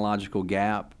that technological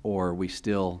gap, or are we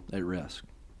still at risk?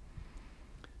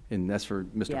 And that's for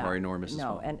Mr. Harden or Mrs.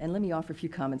 No, Fong. and let me offer a few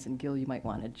comments, and Gil, you might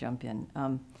want to jump in.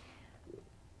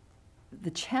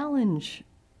 The challenge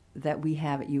that we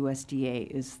have at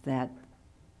USDA is that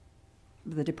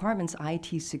the department's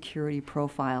IT security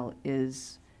profile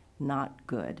is not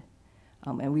good,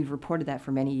 and we've reported that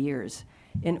for many years.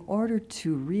 In order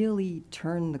to really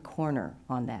turn the corner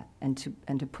on that and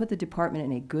to put the department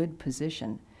in a good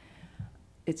position,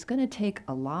 it's going to take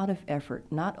a lot of effort,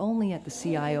 not only at the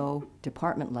CIO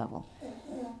department level,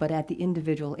 but at the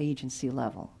individual agency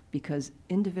level, because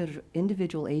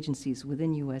individual agencies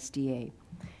within USDA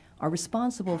are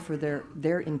responsible for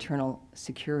their internal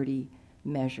security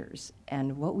measures.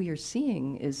 And what we are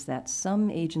seeing is that some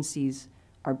agencies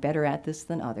are better at this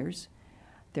than others.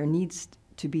 There needs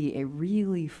to be a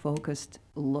really focused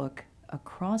look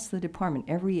across the department.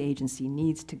 Every agency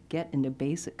needs to get into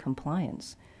basic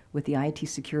compliance with the IT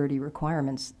security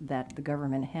requirements that the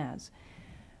government has.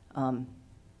 You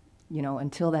know,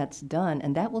 until that's done,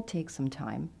 and that will take some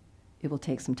time. It will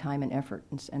take some time and effort,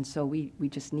 and so we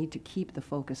just need to keep the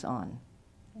focus on.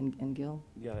 And Gil?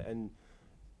 Yeah, and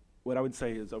what I would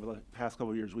say is over the past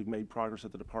couple of years, we've made progress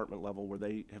at the department level where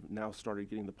they have now started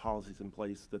getting the policies in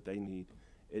place that they need.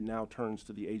 It now turns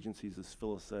to the agencies, as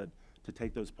Phyllis said, to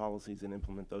take those policies and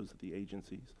implement those at the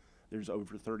agencies. There's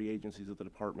over 30 agencies at the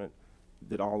department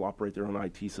that all operate their own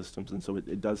IT systems, and so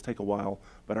it does take a while,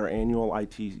 but our annual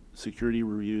IT security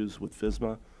reviews with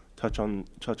FSMA touch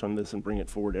on this and bring it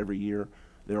forward every year.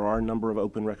 There are a number of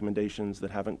open recommendations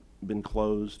that haven't been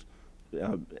closed,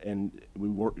 and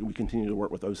we continue to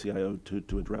work with OCIO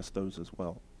to address those as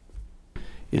well.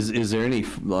 Is there any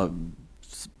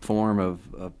form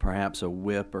of perhaps a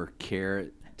whip or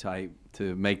carrot type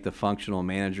to make the functional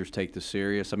managers take this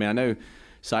serious? I mean, I know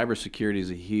cybersecurity is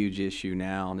a huge issue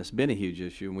now, and it's been a huge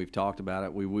issue, and we've talked about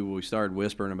it. We started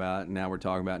whispering about it, and now we're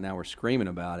talking about it, now we're screaming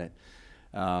about it.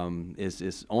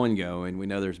 It's ongoing. We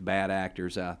know there's bad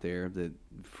actors out there that,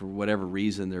 for whatever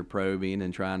reason, they're probing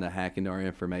and trying to hack into our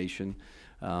information.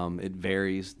 It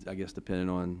varies, I guess, depending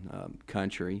on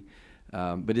country.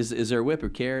 But is there a whip or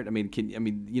carrot? I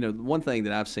mean, you know, one thing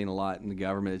that I've seen a lot in the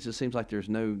government, it just seems like there's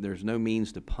no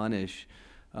means to punish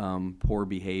poor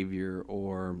behavior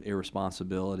or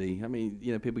irresponsibility. I mean,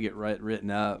 you know, people get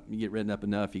written up. You get written up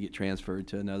enough, you get transferred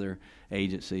to another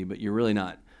agency, but you're really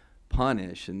not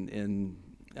punished. And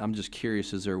I'm just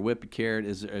curious: is there a whip or carrot?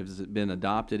 Has it been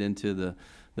adopted into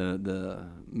the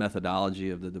methodology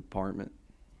of the department?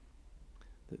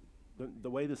 The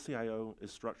way the CIO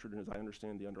is structured, and as I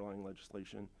understand the underlying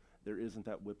legislation, there isn't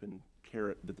that whip and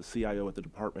carrot that the CIO at the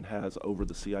department has over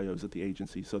the CIOs at the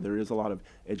agency. So there is a lot of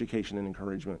education and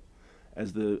encouragement.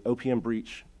 As the OPM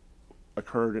breach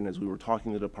occurred, and as we were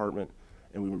talking to the department,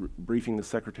 and we were briefing the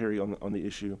secretary on the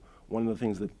issue, one of the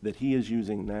things that he is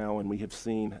using now, and we have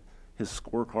seen his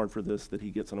scorecard for this that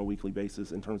he gets on a weekly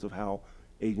basis in terms of how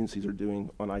agencies are doing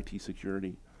on IT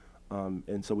security.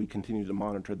 And so we continue to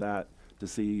monitor that to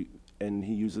see, and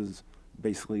he uses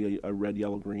basically a red,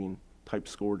 yellow, green type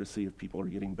score to see if people are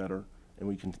getting better,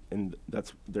 and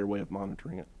that's their way of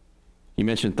monitoring it. You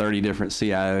mentioned 30 different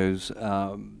CIOs.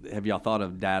 Have y'all thought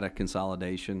of data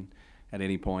consolidation at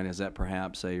any point? Is that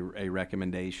perhaps a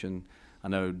recommendation? I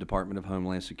know Department of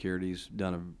Homeland Security's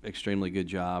done an extremely good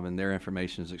job, and their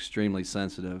information is extremely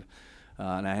sensitive,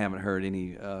 and I haven't heard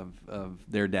any of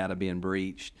their data being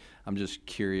breached. I'm just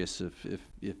curious if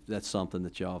that's something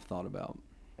that y'all have thought about.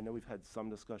 I know we've had some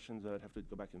discussions. I'd have to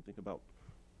go back and think about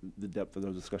the depth of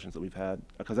those discussions that we've had,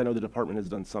 because I know the department has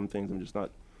done some things. I'm just not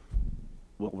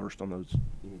well versed on those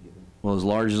immediately. Well, as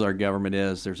large as our government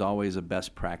is, there's always a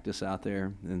best practice out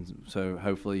there, and so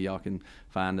hopefully y'all can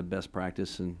find the best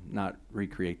practice and not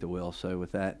recreate the wheel. So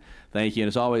with that, thank you. And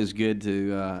it's always good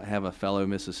to have a fellow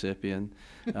Mississippian,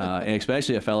 and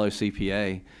especially a fellow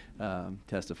CPA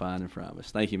testifying in front of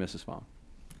us. Thank you, Mrs. Fong.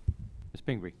 Ms.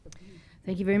 Pingree.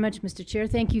 Thank you very much, Mr. Chair.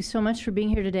 Thank you so much for being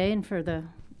here today and for the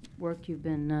work you've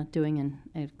been doing and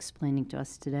explaining to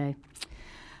us today.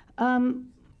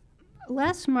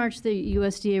 Last March, the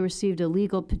USDA received a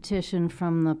legal petition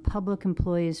from the public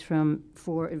employees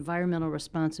for environmental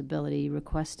responsibility,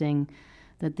 requesting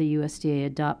that the USDA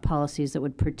adopt policies that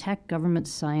would protect government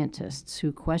scientists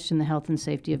who question the health and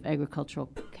safety of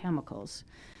agricultural chemicals.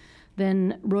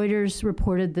 Then Reuters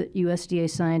reported that USDA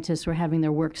scientists were having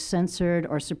their work censored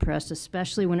or suppressed,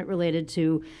 especially when it related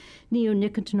to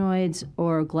neonicotinoids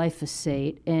or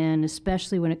glyphosate, and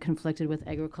especially when it conflicted with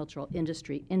agricultural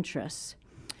industry interests.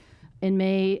 In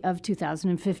May of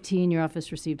 2015, your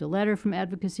office received a letter from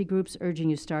advocacy groups urging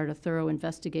you start a thorough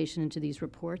investigation into these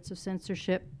reports of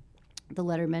censorship. The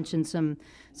letter mentioned some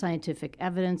scientific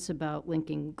evidence about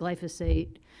linking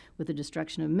glyphosate with the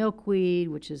destruction of milkweed,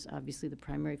 which is obviously the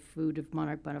primary food of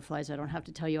monarch butterflies. I don't have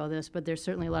to tell you all this, but there's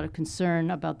certainly a lot of concern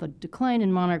about the decline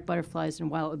in monarch butterflies, and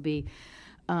while it would be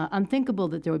unthinkable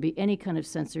that there would be any kind of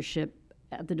censorship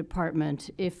at the department,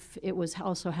 if it was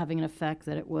also having an effect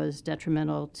that it was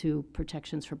detrimental to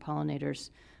protections for pollinators,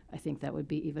 I think that would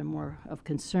be even more of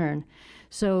concern.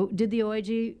 So did the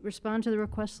OIG respond to the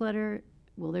request letter?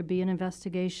 Will there be an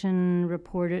investigation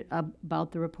reported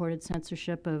about the reported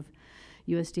censorship of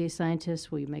USDA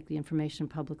scientists? Will you make the information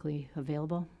publicly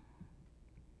available?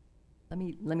 Let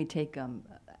me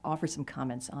offer some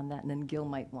comments on that, and then Gil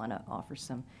might want to offer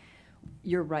some.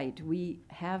 You're right. We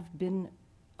have been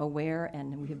aware,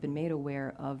 and we have been made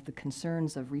aware of the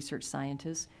concerns of research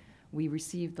scientists. We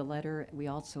received the letter. We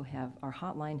also have, our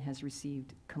hotline has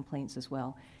received complaints as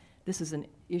well. This is an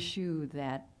issue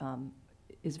that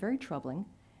is very troubling,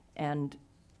 and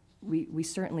we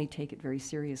certainly take it very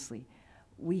seriously.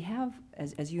 We have,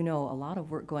 as you know, a lot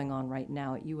of work going on right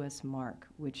now at US Mark,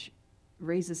 which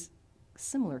raises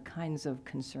similar kinds of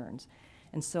concerns.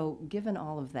 And so given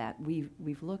all of that,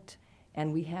 we've looked,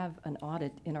 and we have an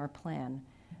audit in our plan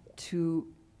to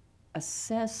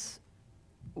assess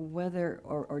whether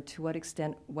or to what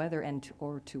extent, whether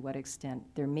or to what extent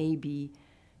there may be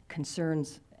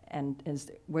concerns, and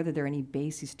whether there are any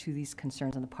bases to these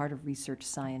concerns on the part of research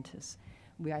scientists.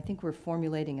 I think we're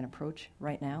formulating an approach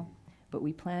right now, but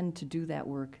we plan to do that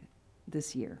work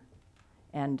this year.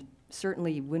 And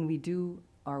certainly when we do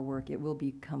our work, it will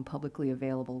become publicly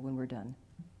available when we're done.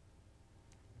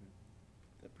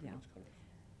 Yeah.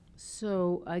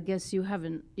 So I guess you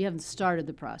haven't started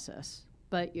the process,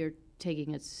 but you're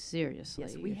taking it seriously.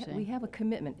 Yes, we have a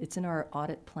commitment. It's in our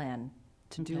audit plan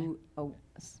to do a.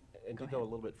 And to go a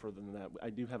little bit further than that,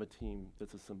 I do have a team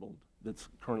that's assembled that's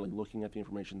currently looking at the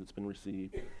information that's been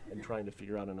received and trying to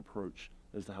figure out an approach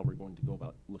as to how we're going to go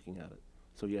about looking at it.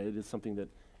 So yeah, it is something that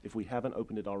if we haven't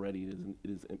opened it already, it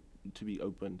is to be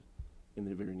opened in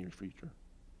the very near future.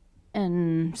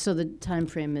 And so the time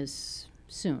frame is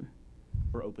soon?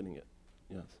 We're opening it,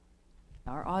 yes.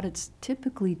 Our audits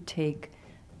typically take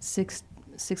six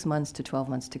months to 12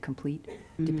 months to complete,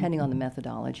 depending on the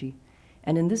methodology.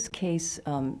 And in this case,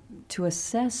 to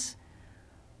assess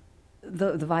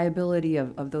the viability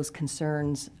of those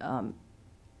concerns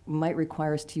might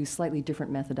require us to use slightly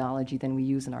different methodology than we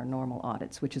use in our normal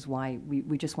audits, which is why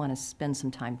we just want to spend some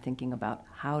time thinking about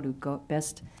how to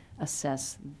best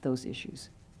assess those issues.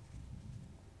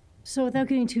 So without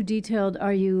getting too detailed,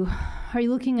 are you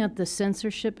looking at the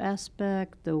censorship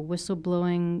aspect, the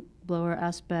blower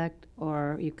aspect,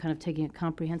 or are you kind of taking a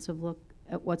comprehensive look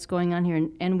at what's going on here?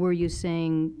 And were you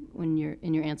saying in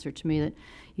your answer to me that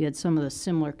you had some of the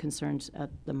similar concerns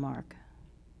at the mark?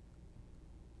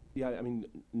 Yeah, I mean,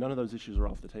 none of those issues are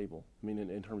off the table. I mean,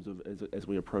 in terms of as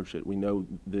we approach it, we know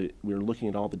that we're looking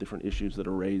at all the different issues that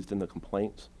are raised in the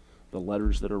complaints, the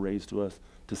letters that are raised to us,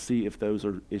 to see if those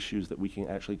are issues that we can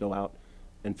actually go out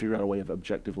and figure out a way of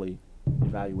objectively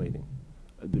evaluating.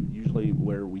 Usually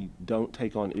where we don't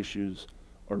take on issues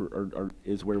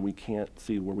is where we can't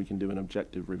see where we can do an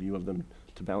objective review of them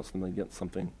to bounce them against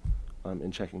something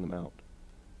and checking them out.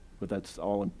 But that's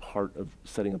all in part of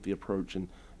setting up the approach. And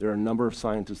there are a number of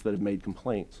scientists that have made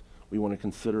complaints. We want to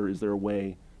consider, is there a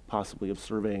way possibly of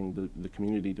surveying the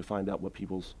community to find out what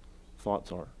people's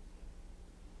thoughts are?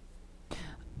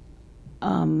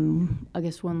 I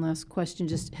guess one last question,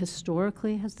 just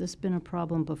historically, has this been a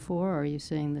problem before, or are you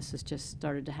saying this has just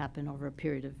started to happen over a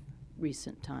period of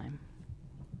recent time?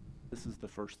 This is the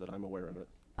first that I'm aware of it.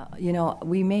 You know,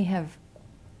 we may have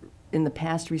in the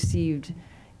past received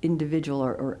individual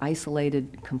or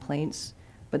isolated complaints,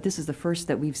 but this is the first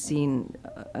that we've seen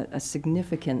a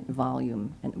significant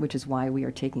volume, which is why we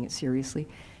are taking it seriously.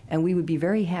 And we would be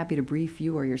very happy to brief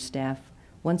you or your staff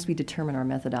once we determine our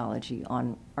methodology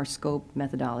on our scope,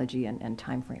 methodology, and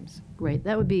timeframes. Great,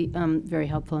 that would be very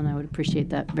helpful, and I would appreciate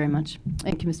that very much.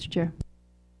 Thank you, Mr. Chair.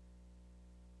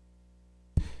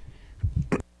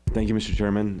 Thank you, Mr.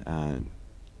 Chairman.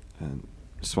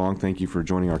 Ms. Fong, thank you for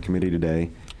joining our committee today.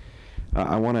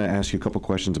 I want to ask you a couple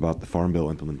questions about the Farm Bill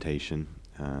implementation,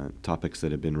 topics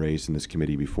that have been raised in this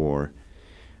committee before.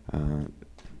 I'd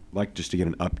like just to get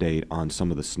an update on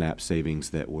some of the SNAP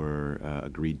savings that were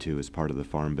agreed to as part of the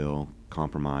Farm Bill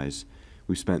compromise.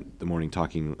 We spent the morning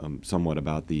talking somewhat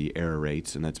about the error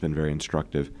rates, and that's been very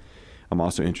instructive. I'm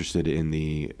also interested in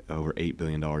the over $8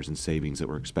 billion in savings that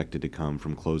were expected to come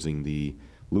from closing the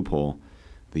loophole,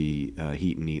 the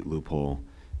heat and eat loophole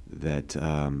that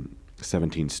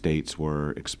 17 states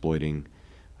were exploiting.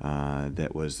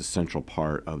 That was the central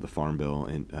part of the Farm Bill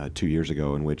 2 years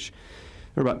ago, in which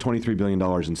there were about $23 billion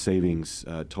in savings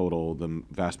total, the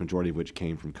vast majority of which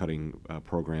came from cutting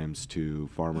programs to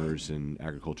farmers and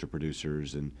agriculture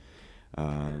producers and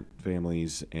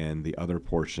families, and the other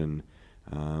portion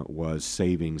was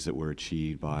savings that were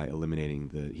achieved by eliminating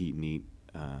the heat and eat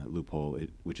loophole,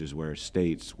 which is where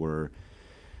states were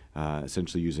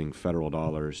essentially using federal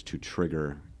dollars to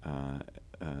trigger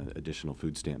additional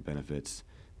food stamp benefits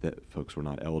that folks were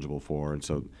not eligible for. And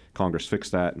so Congress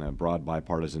fixed that in a broad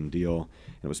bipartisan deal,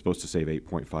 and it was supposed to save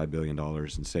 $8.5 billion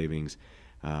in savings.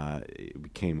 It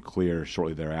became clear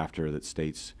shortly thereafter that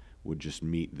states would just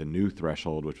meet the new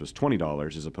threshold, which was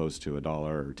 $20 as opposed to $1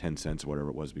 or 10 cents or whatever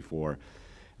it was before,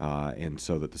 and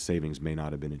so that the savings may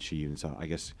not have been achieved. And so I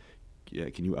guess,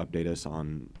 can you update us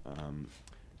on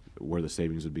where the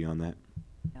savings would be on that?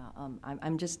 Yeah,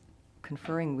 I'm just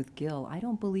conferring with Gil. I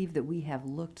don't believe that we have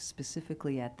looked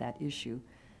specifically at that issue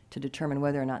to determine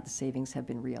whether or not the savings have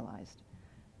been realized.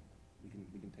 We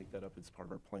can take that up as part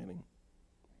of our planning.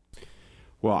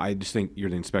 Well, I just think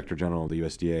you're the Inspector General of the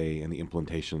USDA, and the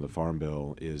implementation of the Farm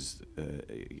Bill is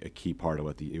a key part of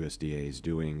what the USDA is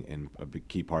doing, and a big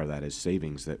key part of that is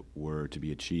savings that were to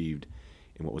be achieved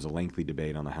in what was a lengthy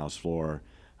debate on the House floor,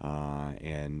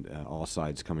 and all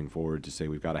sides coming forward to say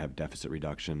we've got to have deficit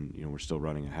reduction. You know, we're still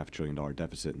running a $500 billion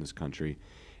deficit in this country,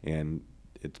 and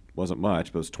it wasn't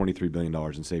much, but it was $23 billion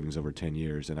in savings over 10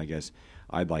 years. And I guess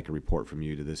I'd like a report from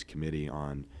you to this committee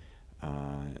on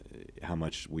how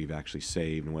much we've actually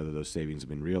saved and whether those savings have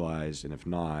been realized, and if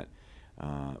not,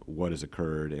 what has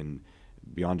occurred. And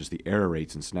beyond just the error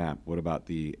rates in SNAP, what about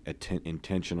the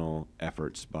intentional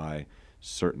efforts by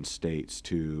certain states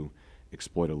to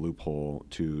exploit a loophole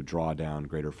to draw down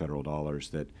greater federal dollars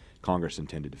that Congress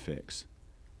intended to fix?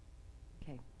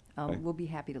 Okay. Okay. We'll be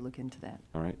happy to look into that.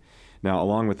 All right. Now,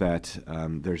 along with that,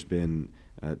 there's been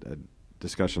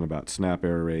discussion about SNAP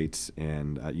error rates,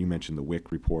 and you mentioned the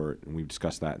WIC report, and we've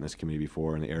discussed that in this committee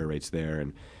before, and the error rates there.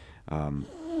 And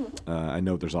I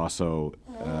know there's also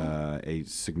a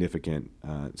significant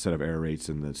set of error rates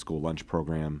in the school lunch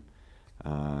program.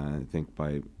 I think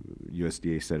by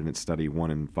USDA said in its study,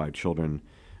 1 in 5 children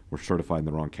were certified in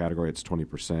the wrong category. It's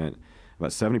 20%.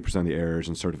 About 70% of the errors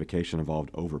in certification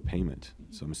involved overpayment.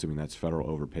 So I'm assuming that's federal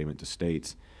overpayment to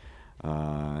states,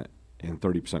 and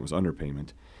 30% was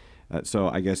underpayment. So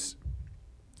I guess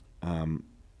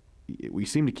we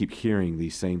seem to keep hearing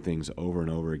these same things over and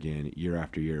over again, year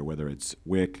after year, whether it's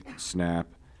WIC, SNAP,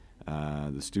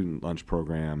 the student lunch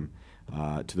program,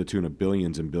 to the tune of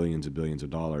billions and billions and billions of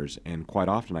dollars. And quite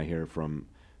often I hear from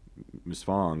Ms.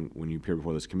 Fong, when you appear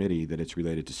before this committee, that it's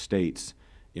related to states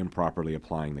improperly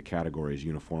applying the categories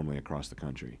uniformly across the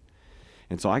country.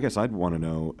 And so I guess I'd want to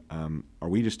know, are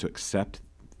we just to accept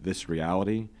this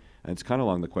reality? And it's kind of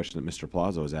along the question that Mr.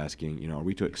 Plaza was asking, you know, are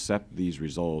we to accept these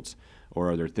results, or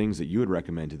are there things that you would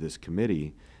recommend to this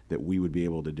committee that we would be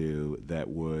able to do that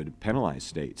would penalize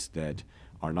states that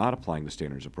are not applying the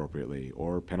standards appropriately,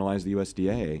 or penalize the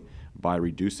USDA by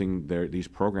reducing these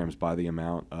programs by the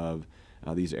amount of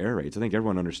these error rates? I think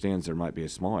everyone understands there might be a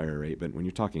small error rate, but when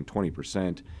you're talking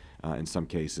 20% in some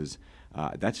cases,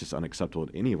 that's just unacceptable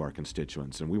to any of our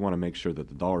constituents. And we want to make sure that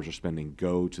the dollars we're spending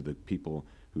go to the people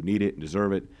who need it and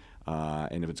deserve it.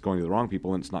 And if it's going to the wrong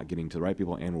people, and it's not getting to the right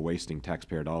people, and we're wasting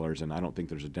taxpayer dollars. And I don't think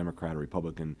there's a Democrat or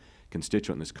Republican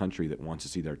constituent in this country that wants to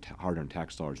see their hard-earned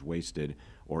tax dollars wasted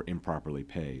or improperly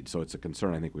paid. So it's a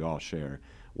concern I think we all share.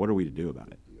 What are we to do about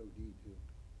it?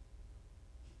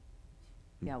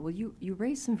 Yeah, well, you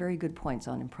raised some very good points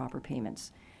on improper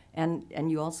payments.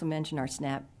 And you also mentioned our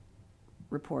SNAP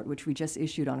report, which we just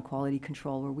issued on quality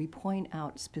control, where we point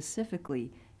out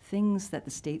specifically things that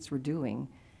the states were doing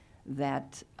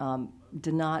that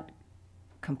did not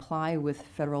comply with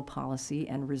federal policy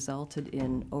and resulted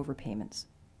in overpayments,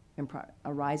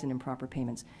 a rise in improper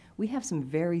payments. We have some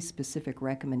very specific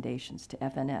recommendations to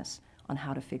FNS on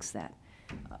how to fix that.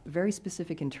 Very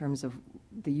specific in terms of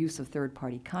the use of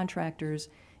third-party contractors,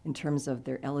 in terms of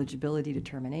their eligibility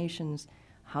determinations,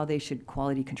 how they should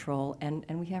quality control, and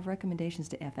we have recommendations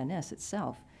to FNS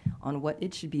itself on what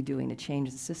it should be doing to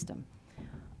change the system.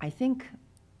 I think,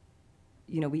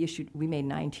 you know, we made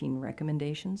 19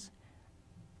 recommendations.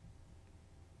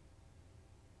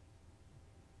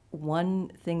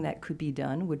 One thing that could be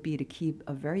done would be to keep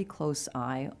a very close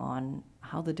eye on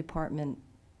how the department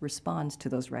responds to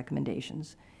those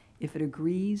recommendations. If it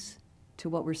agrees to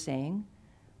what we're saying,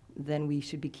 then we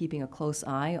should be keeping a close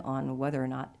eye on whether or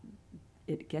not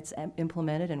it gets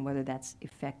implemented and whether that's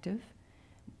effective.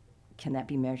 Can that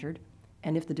be measured?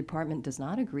 And if the department does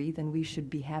not agree, then we should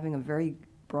be having a very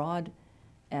broad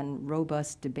and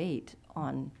robust debate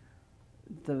on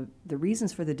the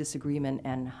reasons for the disagreement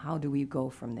and how do we go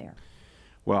from there.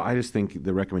 Well, I just think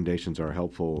the recommendations are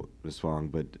helpful, Ms. Fong,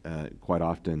 but quite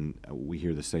often we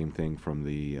hear the same thing from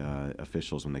the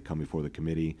officials when they come before the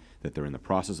committee, that they're in the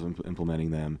process of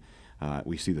implementing them.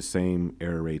 We see the same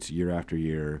error rates year after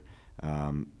year.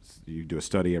 You do a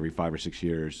study every 5 or 6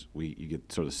 years, you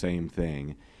get sort of the same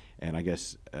thing. And I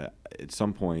guess at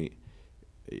some point,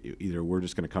 either we're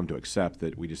just going to come to accept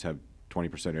that we just have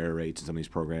 20% error rates in some of these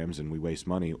programs and we waste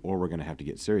money, or we're going to have to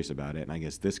get serious about it. And I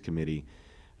guess this committee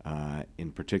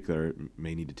in particular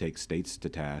may need to take states to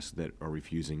task that are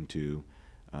refusing to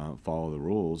follow the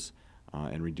rules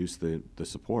and reduce the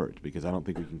support, because I don't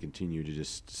think we can continue to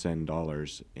just send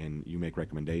dollars and you make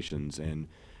recommendations and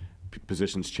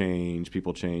positions change,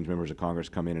 people change, members of Congress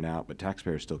come in and out, but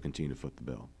taxpayers still continue to foot the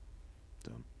bill.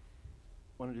 So.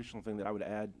 One additional thing that I would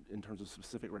add in terms of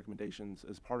specific recommendations,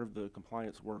 as part of the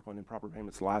compliance work on improper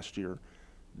payments last year,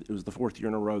 it was the 4th year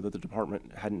in a row that the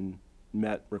department hadn't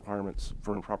met requirements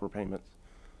for improper payments.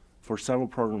 For several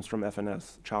programs from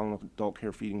FNS, child and adult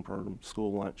care feeding program,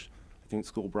 school lunch, I think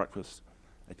school breakfast,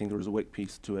 I think there was a WIC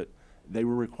piece to it, they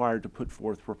were required to put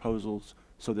forth proposals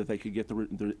so that they could get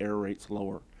the error rates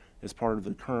lower. As part of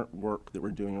the current work that we're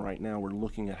doing right now, we're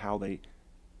looking at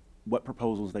what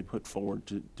proposals they put forward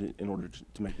in order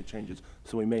to make the changes.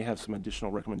 So we may have some additional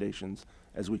recommendations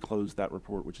as we close that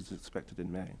report, which is expected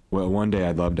in May. Well, one day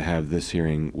I'd love to have this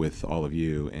hearing with all of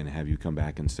you and have you come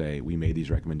back and say, we made these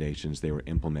recommendations, they were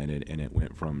implemented, and it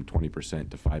went from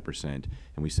 20% to 5%, and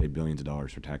we save billions of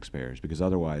dollars for taxpayers. Because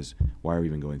otherwise, why are we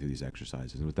even going through these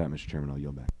exercises? And with that, Mr. Chairman, I'll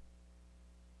yield back.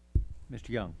 Mr.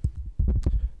 Young.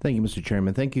 Thank you, Mr.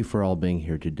 Chairman. Thank you for all being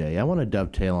here today. I want to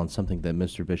dovetail on something that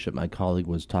Mr. Bishop, my colleague,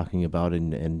 was talking about,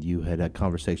 and you had a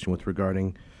conversation with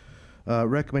regarding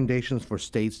recommendations for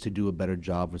states to do a better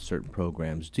job with certain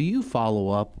programs. Do you follow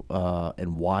up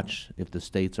and watch if the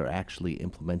states are actually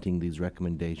implementing these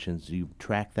recommendations? Do you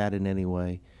track that in any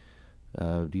way?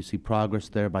 Do you see progress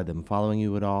there by them following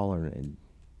you at all? And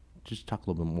just talk a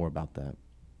little bit more about that.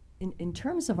 In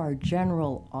terms of our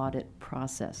general audit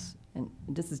process, and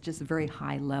this is just a very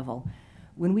high level,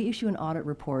 when we issue an audit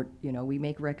report, we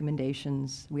make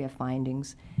recommendations, we have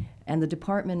findings, and the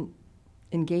department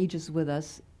engages with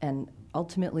us and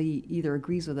ultimately either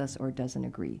agrees with us or doesn't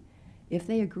agree. If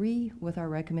they agree with our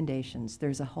recommendations,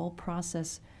 there's a whole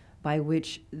process by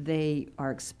which they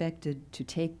are expected to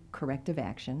take corrective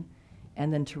action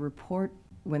and then to report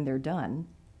when they're done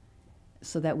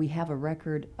so that we have a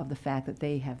record of the fact that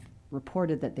they have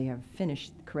reported that they have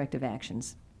finished corrective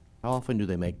actions. How often do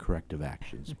they make corrective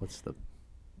actions? What's the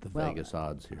Well, Vegas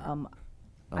odds here?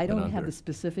 I don't have under. the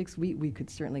specifics. We could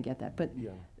certainly get that. But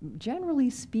Yeah. generally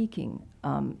speaking,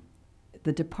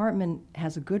 the department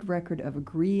has a good record of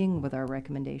agreeing with our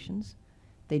recommendations.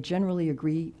 They generally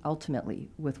agree ultimately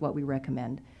with what we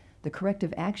recommend. The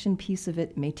corrective action piece of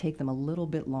it may take them a little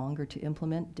bit longer to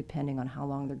implement, depending on how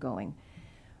long they're going.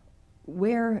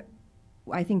 Where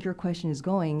I think your question is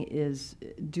going is,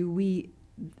 do we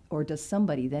or does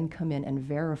somebody then come in and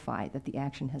verify that the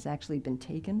action has actually been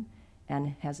taken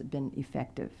and has it been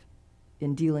effective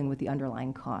in dealing with the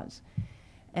underlying cause?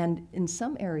 And in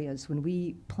some areas, when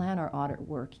we plan our audit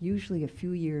work, usually a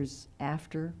few years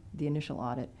after the initial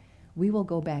audit, we will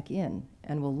go back in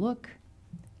and we'll look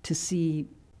to see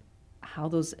how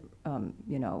those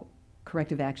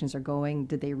corrective actions are going.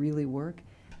 Did they really work?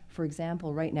 For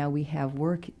example, right now we have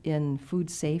work in food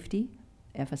safety,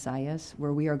 FSIS,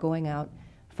 where we are going out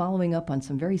following up on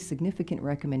some very significant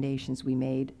recommendations we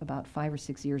made about 5 or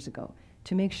 6 years ago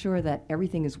to make sure that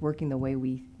everything is working the way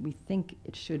we think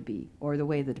it should be, or the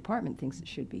way the department thinks it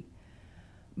should be.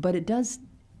 But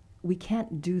we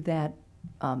can't do that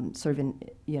sort of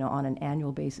on an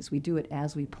annual basis. We do it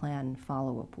as we plan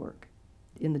follow-up work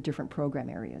in the different program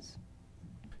areas.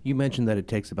 You mentioned that it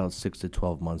takes about 6 to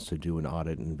 12 months to do an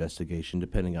audit and investigation,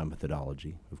 depending on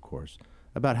methodology, of course.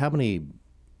 About how many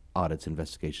audits,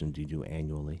 investigations do you do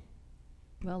annually?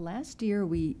 Well, last year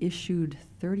we issued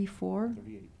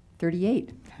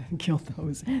 38, Gil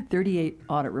knows, 38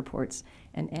 audit reports.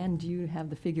 And Ann, do you have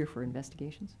the figure for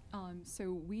investigations?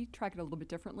 So we track it a little bit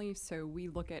differently. So we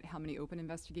look at how many open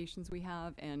investigations we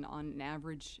have, and on an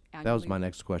average annually. That was my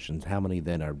next question. How many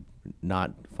then are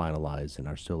not finalized and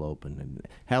are still open? And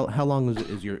how long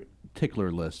is your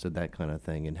tickler list and that kind of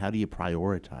thing? And how do you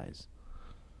prioritize?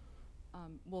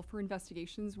 Well, for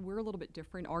investigations, we're a little bit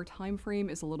different. Our time frame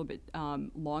is a little bit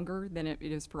longer than it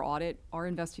is for audit. Our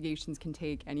investigations can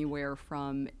take anywhere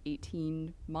from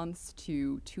 18 months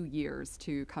to 2 years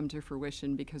to come to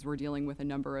fruition because we're dealing with a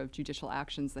number of judicial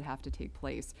actions that have to take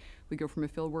place. We go from a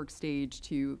fieldwork stage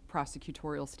to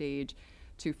prosecutorial stage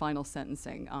to final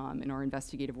sentencing in our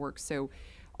investigative work. So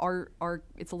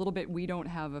it's a little bit, we don't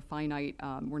have a finite,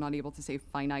 we're not able to say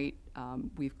finite,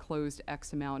 we've closed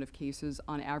X amount of cases.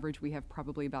 On average, we have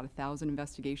probably about 1,000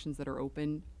 investigations that are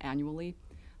open annually.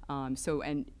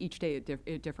 And each day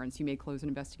it differs. You may close an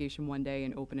investigation one day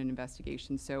and open an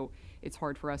investigation. So it's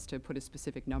hard for us to put a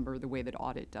specific number the way that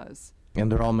audit does.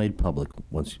 And they're all made public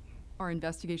once? Our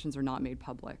investigations are not made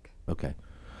public. Okay.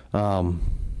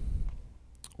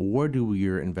 Where do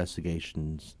your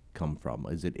investigations come from?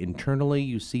 Is it internally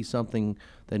you see something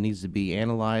that needs to be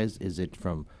analyzed? Is it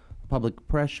from public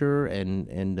pressure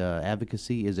and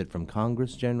advocacy? Is it from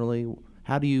Congress generally?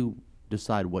 How do you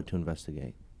decide what to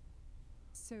investigate?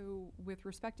 So with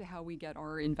respect to how we get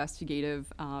our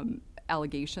investigative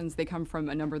allegations, they come from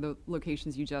a number of the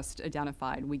locations you just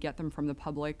identified. We get them from the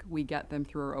public. We get them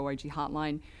through our OIG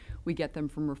hotline. We get them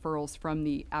from referrals from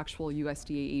the actual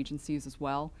USDA agencies as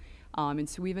well. And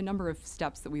so we have a number of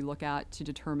steps that we look at to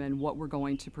determine what we're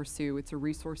going to pursue. It's a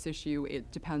resource issue. It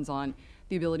depends on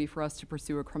the ability for us to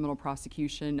pursue a criminal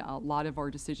prosecution. A lot of our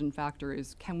decision factor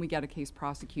is, can we get a case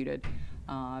prosecuted?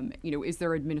 Is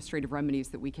there administrative remedies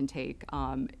that we can take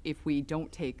if we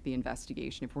don't take the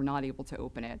investigation, if we're not able to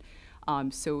open it?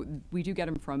 So we do get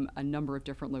them from a number of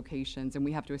different locations, and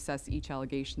we have to assess each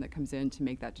allegation that comes in to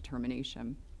make that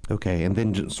determination. Okay, and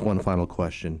then just one final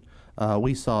question.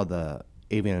 We saw the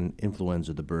avian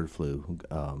influenza, the bird flu,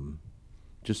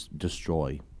 just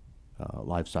destroy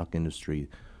livestock industry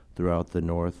throughout the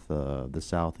north, the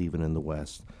south, even in the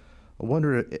west. I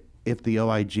wonder if the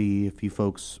OIG, if you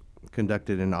folks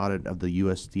conducted an audit of the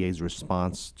USDA's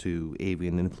response to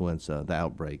avian influenza, the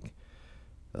outbreak,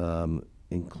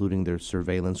 including their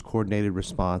surveillance, coordinated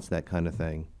response, that kind of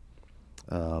thing.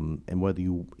 And whether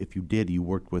you, if you did, you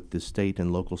worked with the state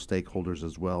and local stakeholders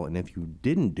as well. And if you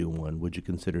didn't do one, would you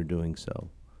consider doing so?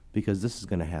 Because this is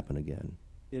going to happen again.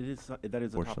 That is a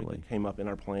topic Fortunately. that came up in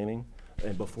our planning,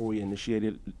 and before we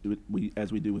initiated,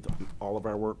 as we do with all of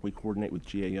our work, we coordinate with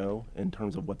GAO in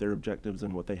terms of what their objectives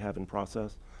and what they have in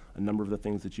process. A number of the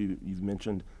things that you've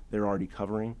mentioned, they're already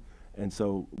covering. And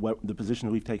so what the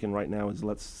position we've taken right now is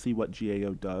let's see what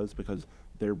GAO does, because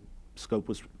their scope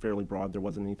was fairly broad. There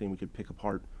wasn't anything we could pick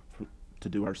apart to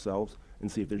do ourselves,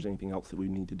 and see if there's anything else that we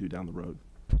need to do down the road.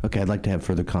 Okay, I'd like to have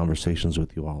further conversations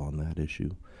with you all on that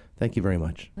issue. Thank you very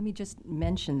much. Let me just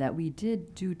mention that we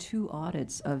did do 2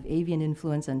 audits of avian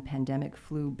influenza and pandemic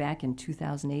flu back in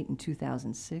 2008 and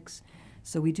 2006.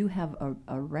 So we do have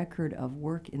a record of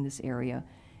work in this area,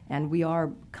 and we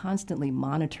are constantly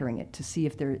monitoring it to see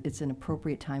if it's an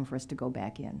appropriate time for us to go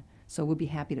back in. So we'll be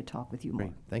happy to talk with you more.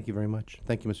 Great. Thank you very much.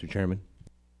 Thank you, Mr. Chairman.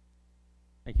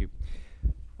 Thank you.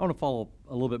 I want to follow up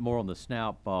a little bit more on the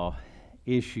SNAP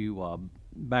issue.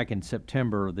 Back in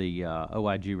September, the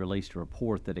OIG released a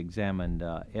report that examined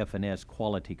F&S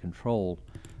quality control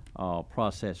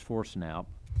process for SNAP,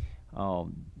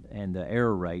 and the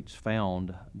error rates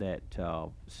found that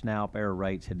SNAP error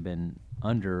rates had been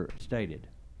understated.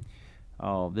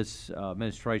 This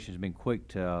administration has been quick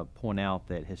to point out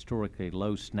that historically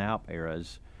low SNAP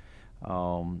errors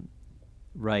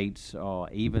rates,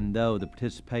 even though the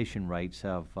participation rates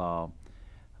have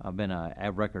been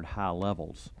at record high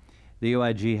levels. The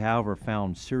OIG, however,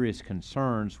 found serious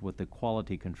concerns with the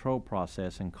quality control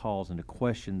process and calls into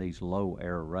question these low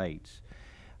error rates.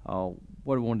 What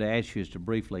I wanted to ask you is to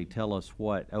briefly tell us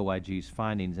what OIG's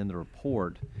findings in the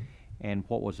report and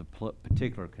what was a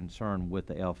particular concern with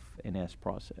the F&S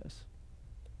process.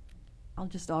 I'll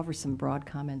just offer some broad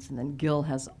comments, and then Gil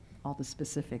has all the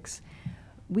specifics.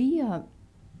 We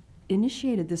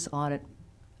initiated this audit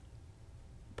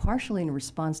partially in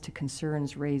response to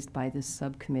concerns raised by this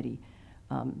subcommittee,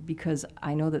 because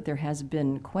I know that there has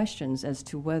been questions as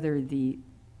to whether the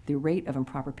rate of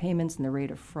improper payments and the rate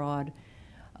of fraud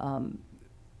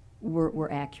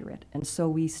were accurate. And so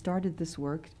we started this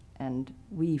work, and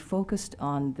we focused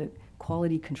on the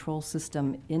quality control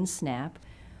system in SNAP.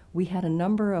 We had a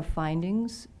number of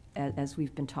findings, as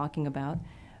we've been talking about.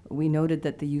 We noted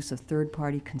that the use of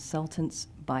third-party consultants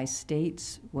by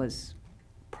states was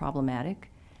problematic.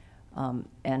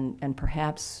 And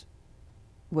perhaps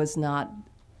was not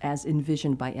as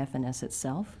envisioned by F&S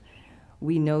itself.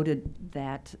 We noted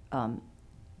that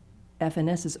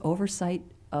F&S's oversight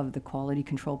of the quality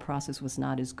control process was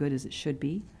not as good as it should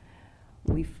be.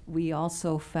 We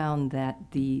also found that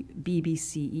the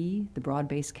BBCE, the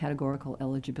broad-based categorical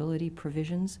eligibility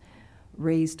provisions,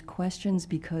 raised questions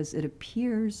because it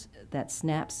appears that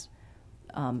SNAP's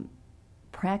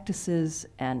practices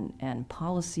and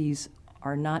policies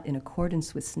are not in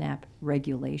accordance with SNAP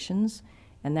regulations,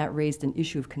 and that raised an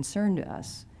issue of concern to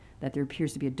us, that there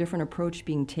appears to be a different approach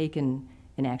being taken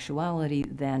in actuality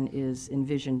than is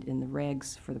envisioned in the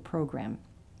regs for the program.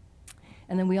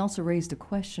 And then we also raised a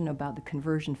question about the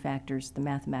conversion factors, the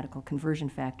mathematical conversion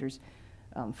factors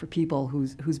for people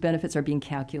whose benefits are being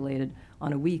calculated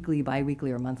on a weekly,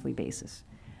 biweekly, or monthly basis.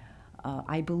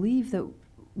 I believe that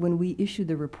when we issued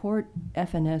the report,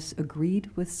 F&S agreed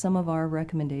with some of our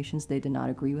recommendations. They did not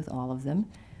agree with all of them.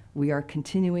 We are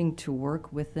continuing to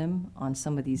work with them on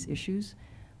some of these issues.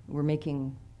 We're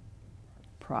making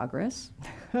progress,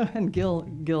 and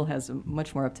Gil has a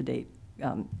much more up-to-date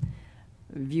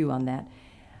view on that.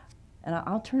 And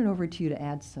I'll turn it over to you to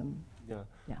add some. Yeah.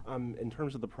 Yeah. In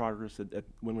terms of the progress,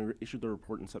 when we issued the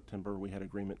report in September, we had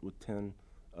agreement with 10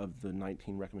 of the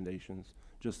 19 recommendations.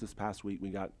 Just this past week, we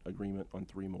got agreement on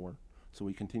 3 more. So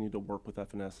we continue to work with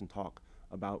F&S and talk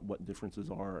about what differences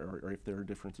are, or if there are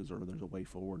differences, or there's a way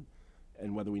forward,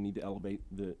 and whether we need to elevate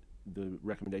the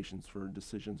recommendations for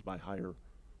decisions by higher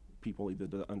people, either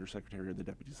the undersecretary or the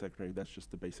deputy secretary. That's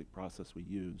just the basic process we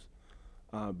use.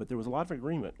 But there was a lot of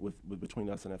agreement between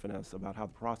us and F&S about how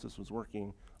the process was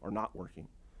working or not working.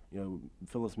 You know,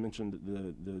 Phyllis mentioned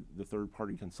the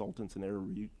third-party consultants and error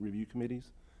review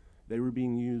committees. They were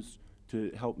being used to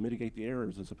help mitigate the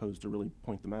errors as opposed to really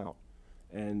point them out.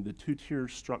 And the 2-tier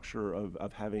structure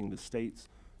of having the states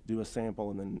do a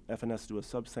sample and then F&S do a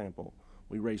subsample,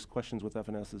 we raised questions with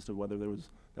F&S as to whether that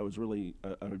was really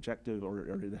an objective, or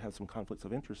did it have some conflicts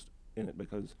of interest in it,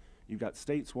 because you've got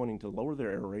states wanting to lower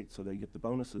their error rate so they get the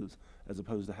bonuses as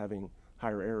opposed to having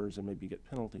higher errors and maybe get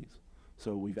penalties.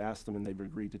 So we've asked them, and they've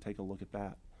agreed to take a look at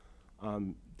that.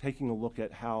 Taking a look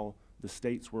at how the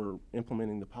states were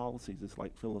implementing the policies, it's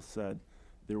like Phyllis said,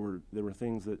 there were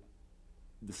things that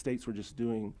the states were just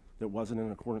doing that wasn't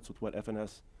in accordance with what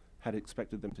F&S had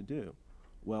expected them to do.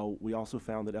 Well, we also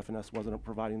found that FNS wasn't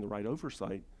providing the right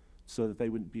oversight so that they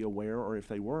would be aware, or if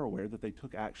they were aware, that they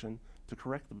took action to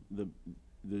correct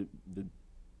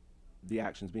the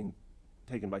actions being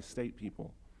taken by state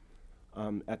people.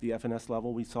 At the FNS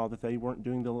level, we saw that they weren't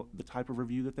doing the type of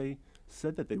review that they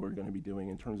said that they were going to be doing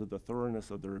in terms of the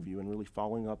thoroughness of the review and really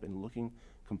following up and looking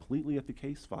completely at the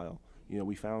case file. You know,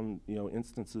 we found, you know,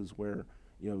 instances where,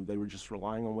 you know, they were just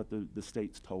relying on what the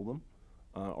states told them,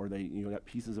 or they, you know, got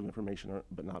pieces of information,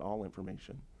 but not all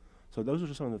information. So those are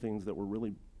just some of the things that were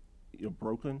really, you know,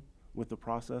 broken with the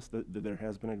process that there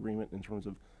has been agreement in terms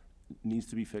of needs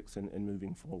to be fixed and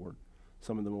moving forward.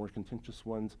 Some of the more contentious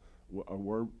ones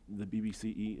were the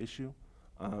BBCE issue,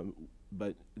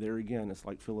 but there again, it's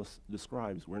like Phyllis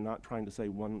describes. We're not trying to say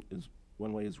one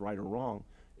way is right or wrong.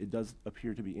 It does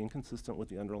appear to be inconsistent with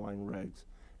the underlying regs,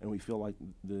 and we feel like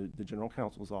the General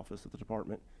Counsel's office at the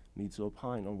department needs to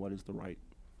opine on what is the right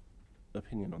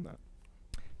opinion on that.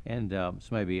 And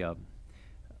this may be a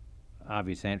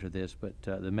obvious answer to this, but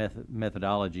the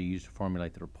methodology used to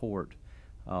formulate the report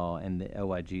and the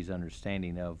OIG's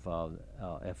understanding of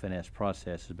FNS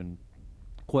process has been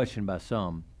questioned by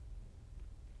some.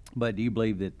 But do you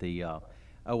believe that the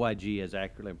OIG has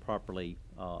accurately and properly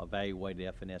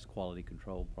evaluated FNS quality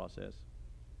control process?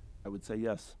 I would say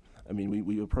yes. I mean,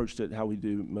 we approached it how we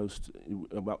do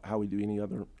how we do any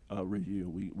other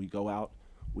review. We go out,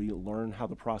 we learn how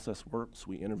the process works,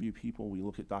 we interview people, we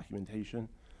look at documentation.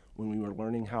 When we were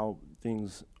learning how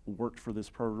things worked for this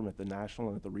program at the national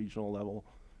and at the regional level,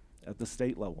 at the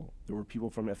state level, there were people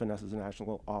from FNS's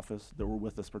national office that were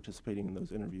with us participating in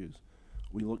those interviews.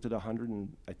 We looked at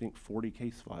 140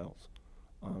 case files.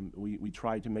 We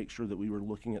tried to make sure that we were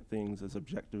looking at things as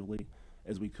objectively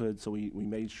as we could, so we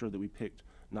made sure that we picked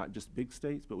not just big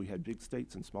states, but we had big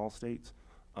states and small states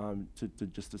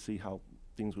just to see how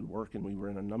things would work, and we were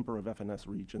in a number of FNS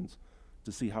regions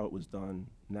to see how it was done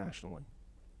nationally.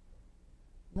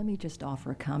 Let me just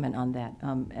offer a comment on that.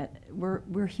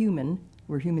 We're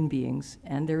human beings,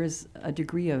 and there is a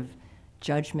degree of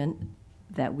judgment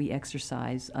that we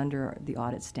exercise under the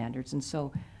audit standards. And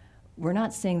so we're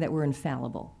not saying that we're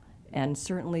infallible. And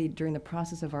certainly during the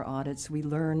process of our audits, we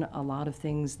learn a lot of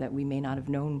things that we may not have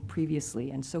known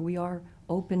previously. And so we are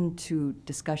open to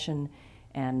discussion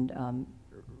and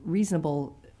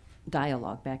reasonable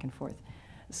dialogue back and forth.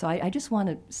 So I just want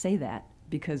to say that,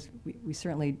 because we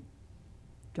certainly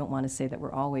don't want to say that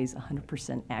we're always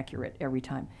 100% accurate every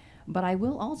time. But I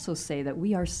will also say that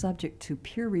we are subject to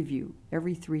peer review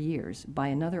every 3 years by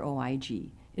another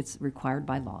OIG. It's required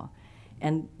by law.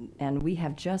 And we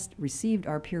have just received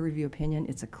our peer review opinion.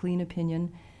 It's a clean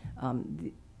opinion.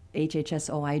 The HHS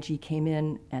OIG came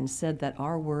in and said that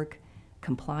our work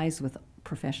complies with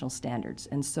professional standards.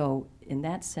 And so in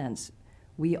that sense,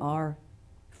 we are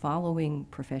following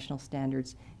professional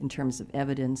standards in terms of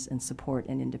evidence and support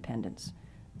and independence.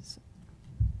 So.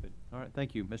 Good. All right,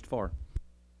 thank you. Mr. Farr.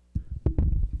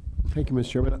 Thank you, Mr.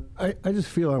 Chairman. I just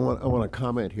feel I want to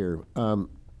comment here. I've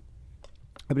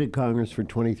been in Congress for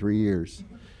 23 years,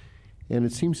 and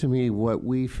it seems to me what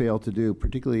we fail to do,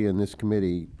 particularly in this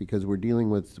committee, because we're dealing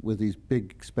with these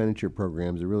big expenditure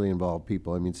programs that really involve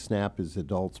people. I mean, SNAP is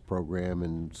adults program,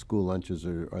 and school lunches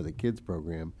are the kids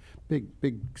program. Big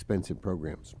expensive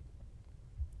programs.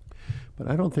 But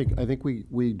I think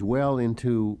we dwell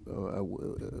into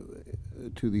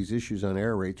to these issues on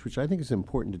error rates, which I think is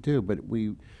important to do, but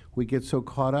we get so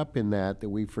caught up in that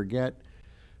we forget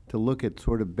to look at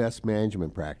sort of best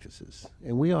management practices.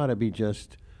 And we ought to be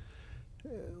just,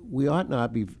 we ought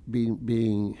not be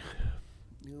being,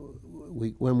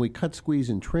 when we cut, squeeze,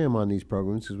 and trim on these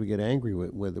programs, because we get angry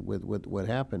with what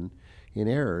happened in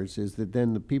errors, is that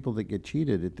then the people that get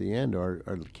cheated at the end are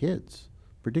the kids,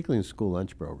 particularly in the school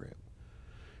lunch program.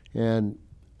 And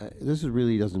this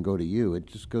really doesn't go to you, it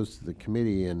just goes to the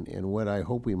committee, and what I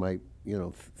hope we might,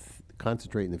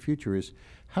 concentrate in the future is,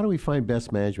 how do we find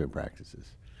best management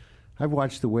practices? I've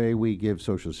watched the way we give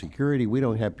Social Security. We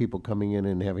don't have people coming in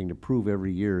and having to prove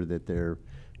every year that they're,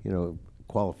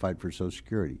 qualified for Social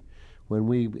Security. When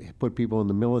we put people in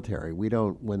the military,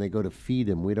 when they go to feed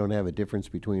them, we don't have a difference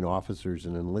between officers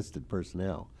and enlisted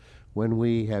personnel. When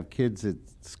we have kids at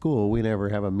school, we never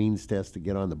have a means test to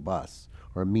get on the bus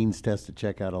or a means test to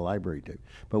check out a library tip.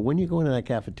 But when you go into that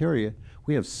cafeteria,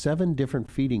 we have 7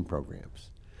 different feeding programs.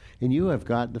 And you have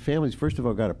got, the families, first of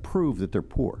all, got to prove that they're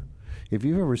poor. If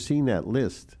you've ever seen that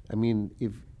list, I mean,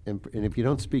 if you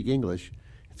don't speak English,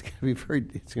 it's going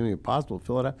to be impossible to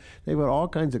fill it out. They've got all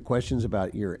kinds of questions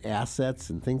about your assets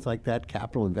and things like that,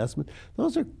 capital investment.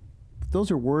 Those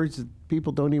are words that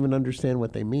people don't even understand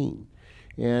what they mean.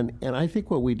 And I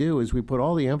think what we do is we put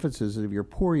all the emphasis that if you're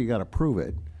poor, you got to prove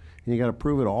it. and you got to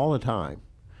prove it all the time.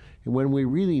 And when we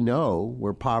really know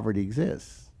where poverty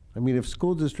exists, I mean, if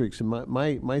school districts, and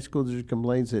my school district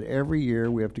complains that every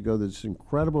year we have to go through this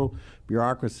incredible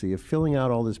bureaucracy of filling out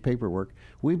all this paperwork.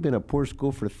 We've been a poor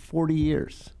school for 40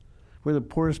 years. We're the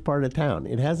poorest part of town.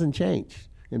 It hasn't changed.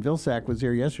 And Vilsack was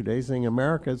here yesterday saying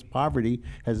America's poverty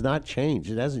has not changed.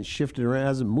 It hasn't shifted around, it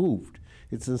hasn't moved.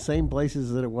 It's in the same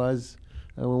places that it was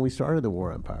when we started the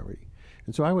war on poverty.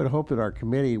 And so I would hope that our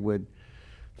committee would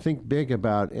think big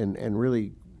about and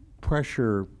really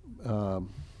pressure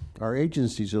our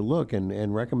agencies to look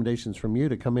and recommendations from you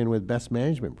to come in with best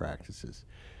management practices.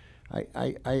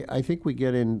 I think we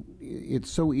get in, it's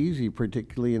so easy,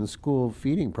 particularly in school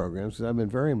feeding programs, because I've been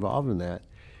very involved in that,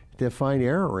 to find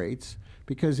error rates.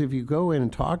 Because if you go in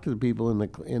and talk to the people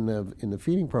in the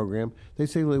feeding program, they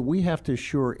say, look, we have to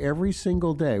assure every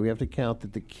single day, we have to count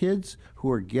that the kids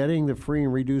who are getting the free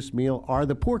and reduced meal are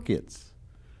the poor kids.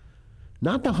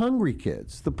 Not the hungry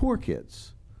kids, the poor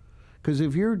kids. Because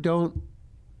if your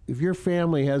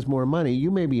family has more money,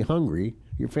 you may be hungry,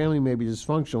 your family may be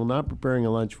dysfunctional, not preparing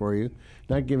a lunch for you,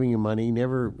 not giving you money,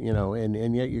 never,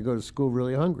 and yet you go to school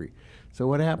really hungry. So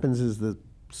what happens is the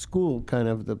school kind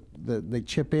of, they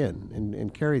chip in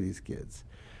and carry these kids.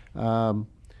 And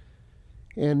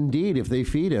indeed, if they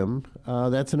feed them,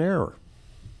 that's an error.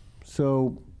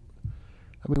 So,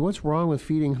 I mean, what's wrong with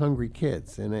feeding hungry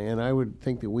kids? And I would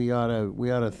think that we ought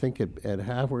to think at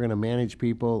how we're going to manage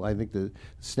people. I think the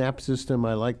SNAP system,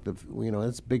 I like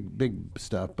it's big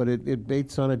stuff, but it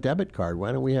baits on a debit card.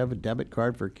 Why don't we have a debit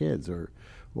card for kids or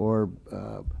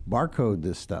barcode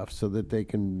this stuff so that they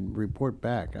can report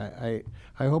back? I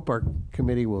hope our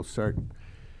committee will start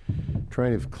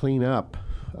trying to clean up,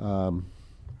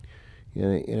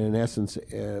 in essence,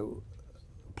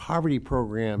 poverty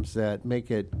programs that make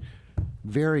it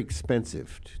very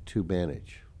expensive to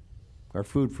manage. Our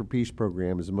Food for Peace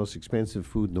program is the most expensive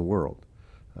food in the world.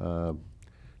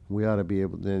 We ought to be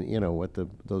able to, what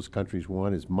those countries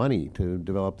want is money to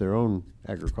develop their own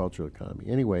agricultural economy.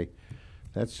 Anyway,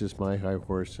 that's just my high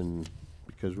horse, and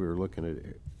because we were looking at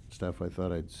stuff, I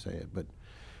thought I'd say it. But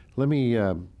let me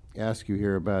ask you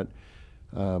here about,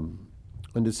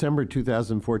 in December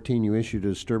 2014, you issued a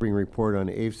disturbing report on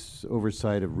AIF's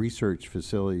oversight of research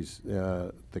facilities,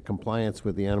 the compliance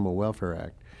with the Animal Welfare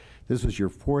Act. This was your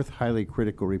fourth highly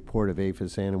critical report of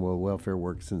APHIS animal welfare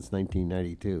work since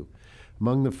 1992.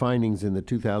 Among the findings in the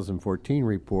 2014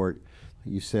 report,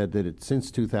 you said that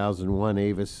since 2001,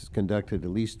 AVIS conducted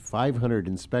at least 500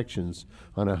 inspections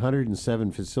on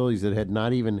 107 facilities that had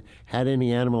not even had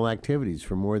any animal activities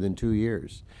for more than 2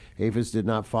 years. AVIS did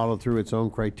not follow through its own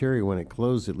criteria when it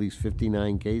closed at least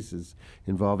 59 cases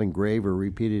involving grave or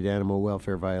repeated animal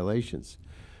welfare violations.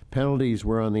 Penalties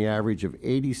were on the average of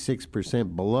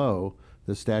 86% below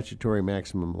the statutory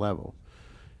maximum level.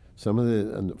 Some of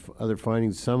the other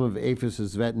findings, some of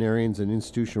APHIS's veterinarians and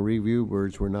institutional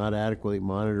reviewers were not adequately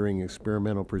monitoring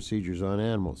experimental procedures on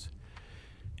animals.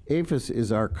 APHIS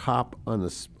is our cop on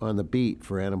the beat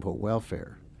for animal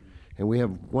welfare, and we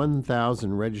have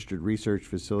 1,000 registered research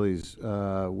facilities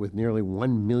with nearly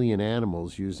 1 million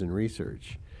animals used in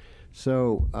research.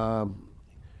 So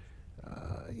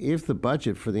if the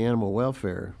budget for the animal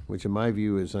welfare, which in my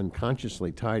view is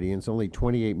unconsciously tidy, and it's only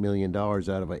 $28 million out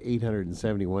of an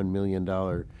 $871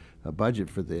 million budget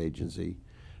for the agency,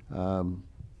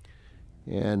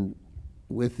 and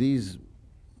with these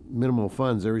minimal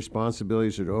funds, their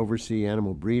responsibilities are to oversee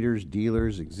animal breeders,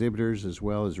 dealers, exhibitors, as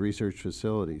well as research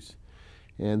facilities.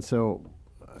 And so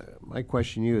my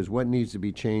question to you is, what needs to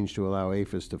be changed to allow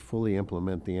APHIS to fully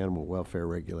implement the animal welfare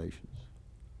regulations?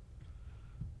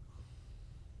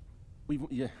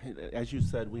 As you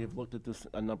said, we have looked at this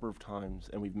a number of times,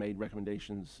 and we've made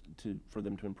recommendations for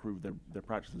them to improve their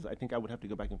practices. I think I would have to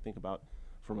go back and think about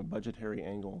from a budgetary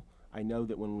angle. I know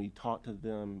that when we talk to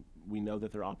them, we know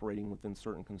that they're operating within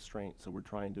certain constraints, so we're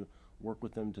trying to work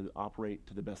with them to operate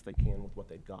to the best they can with what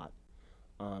they've got.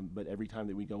 But every time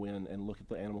that we go in and look at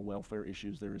the animal welfare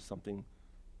issues, there is something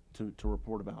to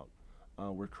report about.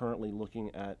 We're currently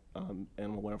looking at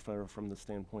animal welfare from the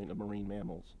standpoint of marine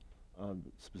mammals.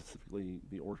 Specifically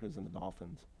the orcas and the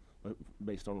dolphins,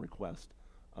 based on request.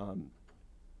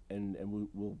 And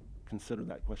we'll consider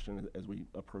that question as we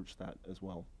approach that as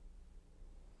well.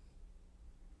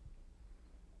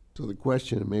 So the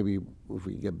question, maybe if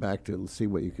we get back to see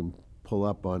what you can pull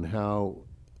up on how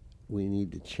we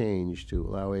need to change to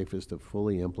allow APHIS to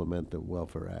fully implement the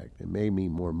Welfare Act. It may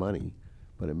mean more money,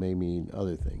 but it may mean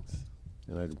other things.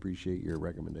 And I'd appreciate your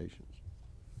recommendations.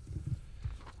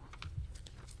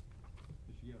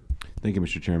 Thank you,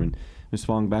 Mr. Chairman. Ms.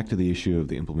 Fong, back to the issue of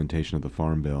the implementation of the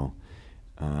Farm Bill.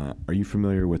 Are you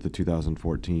familiar with the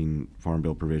 2014 Farm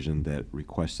Bill provision that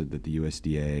requested that the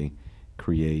USDA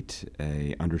create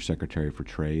a Undersecretary for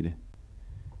Trade?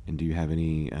 And do you have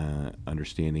any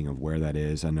understanding of where that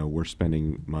is? I know we're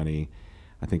spending money.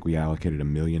 I think we allocated $1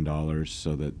 million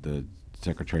so that the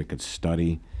Secretary could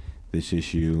study this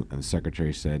issue. And the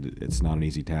Secretary said it's not an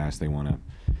easy task. They want to,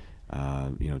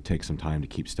 take some time to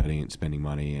keep studying and spending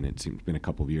money. And it's been a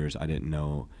couple of years. I didn't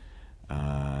know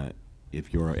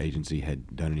if your agency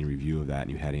had done any review of that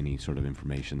and you had any sort of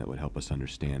information that would help us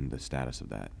understand the status of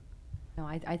that. No,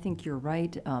 I think you're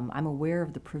right. I'm aware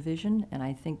of the provision, and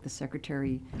I think the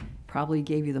Secretary probably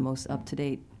gave you the most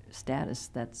up-to-date status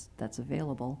that's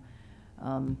available.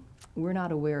 We're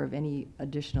not aware of any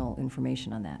additional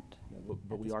information on that. Yeah,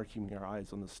 but we are keeping our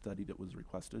eyes on the study that was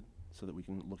requested so that we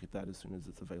can look at that as soon as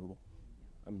it's available.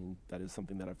 I mean, that is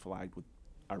something that I've flagged with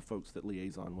our folks that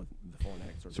liaison with the Foreign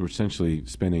Ag Service. So we're essentially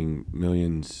spending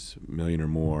million or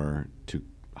more to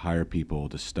hire people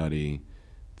to study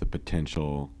the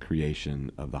potential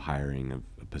creation of the hiring of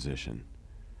a position.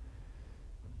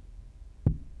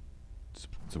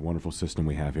 It's a wonderful system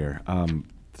we have here.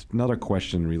 Another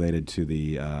question related to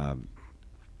the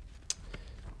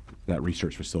that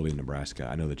research facility in Nebraska.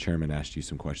 I know the chairman asked you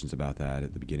some questions about that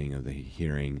at the beginning of the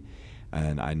hearing,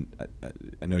 and I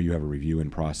know you have a review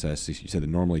in process. You said it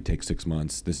normally takes 6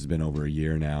 months. This has been over a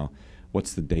year now.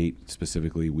 What's the date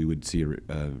specifically we would see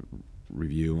a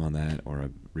review on that or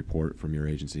a report from your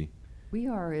agency? We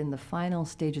are in the final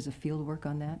stages of field work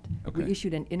on that. Okay. We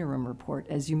issued an interim report,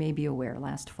 as you may be aware,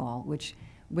 last fall, which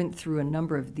went through a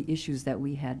number of the issues that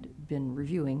we had been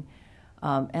reviewing.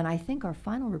 And I think our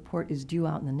final report is due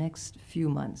out in the next few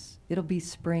months. It'll be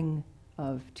spring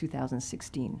of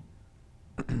 2016.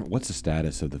 What's the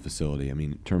status of the facility? I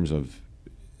mean, in terms of,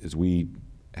 as we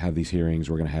have these hearings,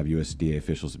 we're going to have USDA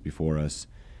officials before us.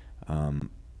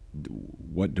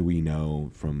 What do we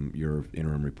know from your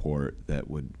interim report that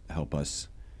would help us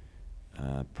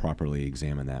properly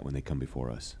examine that when they come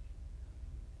before us?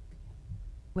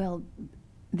 Well,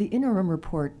 the interim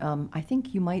report, I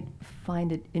think you might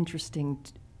find it interesting.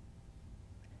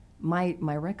 My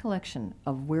recollection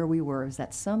of where we were is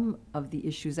that some of the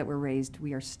issues that were raised,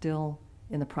 we are still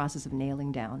in the process of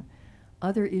nailing down.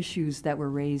 Other issues that were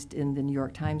raised in the New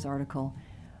York Times article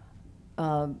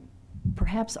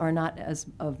perhaps are not as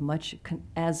much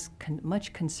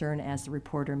concern as the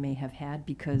reporter may have had,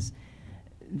 because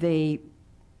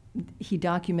he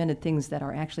documented things that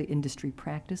are actually industry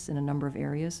practice in a number of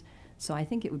areas. So I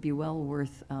think it would be well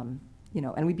worth, and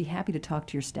we'd be happy to talk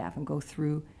to your staff and go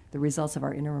through the results of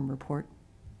our interim report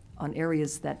on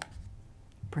areas that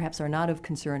perhaps are not of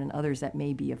concern and others that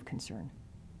may be of concern.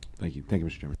 Thank you. Thank you,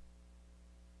 Mr. Chairman.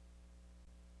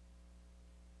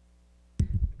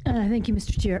 Thank you,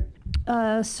 Mr. Chair.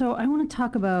 So I want to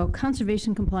talk about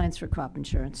conservation compliance for crop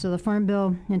insurance. So the Farm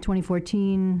Bill in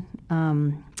 2014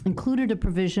 included a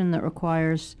provision that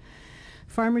requires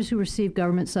farmers who receive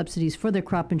government subsidies for their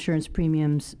crop insurance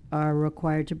premiums are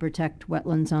required to protect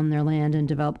wetlands on their land and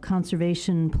develop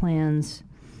conservation plans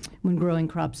when growing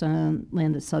crops on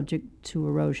land that's subject to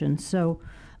erosion. So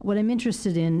what I'm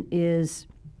interested in is,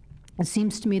 it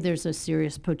seems to me there's a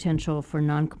serious potential for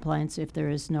noncompliance if there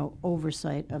is no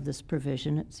oversight of this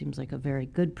provision. It seems like a very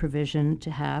good provision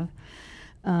to have.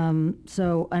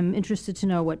 So I'm interested to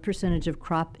know what percentage of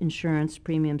crop insurance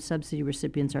premium subsidy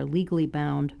recipients are legally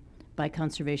bound by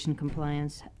conservation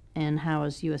compliance, and how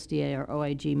is USDA or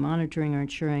OIG monitoring or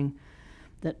ensuring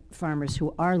that farmers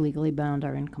who are legally bound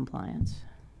are in compliance?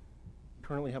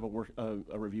 Currently have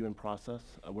a review in process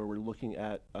where we're looking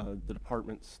at the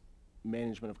department's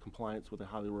management of compliance with the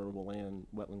highly erodible land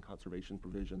wetland conservation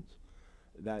provisions.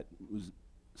 That was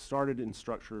started in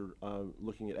structure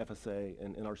looking at FSA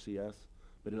and NRCS,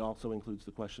 but it also includes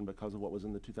the question, because of what was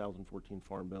in the 2014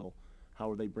 Farm Bill, how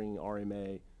are they bringing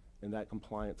RMA and that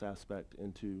compliance aspect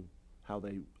into how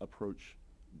they approach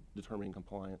determining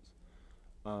compliance.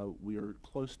 We are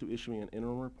close to issuing an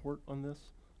interim report on this,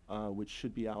 which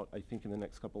should be out, I think, in the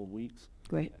next couple of weeks.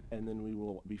 Great. And then we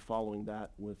will be following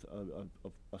that with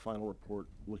a final report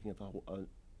looking at the whole,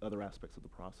 other aspects of the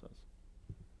process.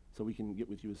 So we can get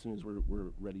with you as soon as we're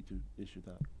ready to issue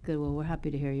that. Good. Well, we're happy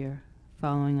to hear your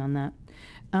following on that.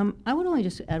 I would only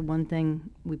just add one thing.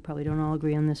 We probably don't all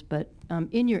agree on this, but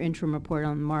in your interim report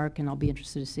on Mark, and I'll be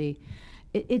interested to see,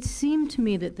 it seemed to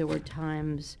me that there were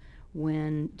times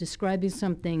when describing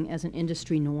something as an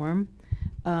industry norm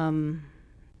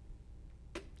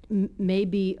may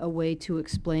be a way to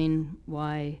explain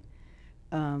why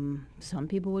some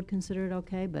people would consider it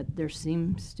okay, but there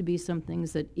seems to be some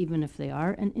things that, even if they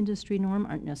are an industry norm,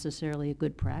 aren't necessarily a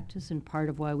good practice, and part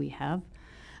of why we have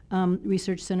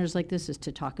research centers like this is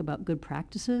to talk about good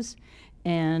practices.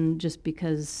 And just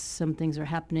because some things are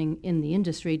happening in the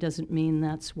industry doesn't mean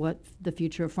that's what the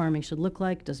future of farming should look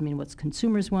like, doesn't mean what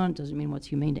consumers want, doesn't mean what's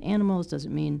humane to animals,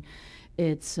 doesn't mean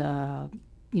it's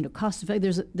cost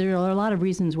effective. There are a lot of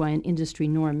reasons why an industry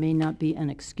norm may not be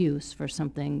an excuse for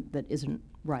something that isn't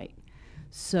right.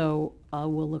 So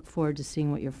we'll look forward to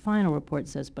seeing what your final report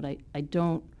says, but I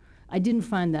didn't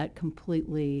find that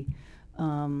completely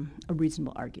a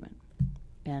reasonable argument.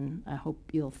 And I hope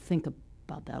you'll think about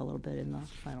that a little bit in the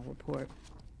final report.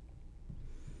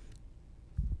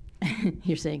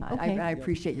 You're saying, okay. I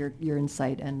appreciate your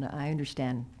insight, and I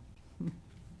understand.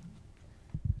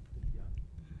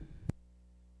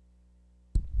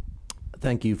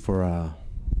 Thank you for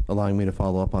allowing me to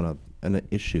follow up on an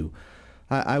issue.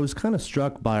 I was kind of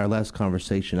struck by our last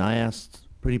conversation. I asked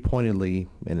pretty pointedly,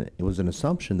 and it was an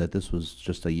assumption that this was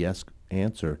just a yes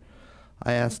answer.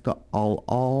 I asked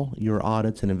all your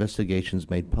audits and investigations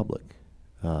made public.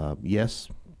 Yes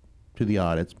to the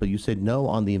audits, but you said no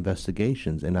on the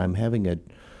investigations, and I'm having a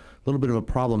little bit of a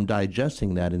problem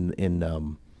digesting that in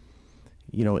the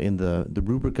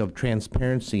rubric of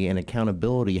transparency and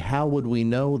accountability. How would we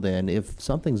know then if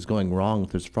something's going wrong,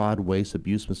 if there's fraud, waste,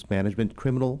 abuse, mismanagement,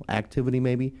 criminal activity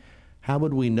maybe? How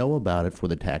would we know about it for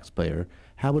the taxpayer?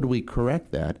 How would we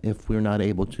correct that if we're not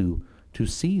able to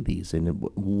see these? And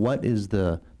what is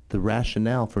the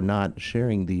rationale for not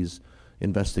sharing these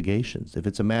investigations? If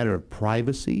it's a matter of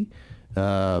privacy,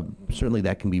 certainly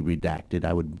that can be redacted,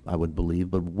 I would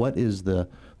believe. But what is the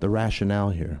rationale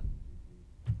here?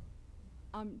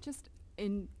 Just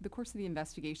in the course of the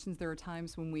investigations, there are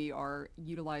times when we are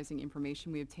utilizing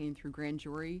information we obtain through grand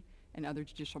jury and other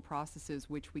judicial processes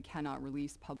which we cannot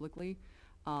release publicly.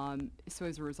 So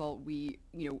as a result, the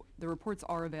reports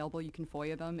are available, you can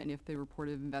FOIA them, and if the report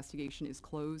of investigation is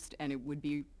closed and it would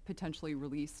be potentially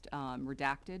released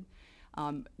redacted.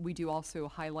 We do also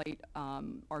highlight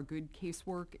our good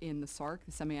casework in the SARC,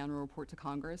 the Semi-Annual Report to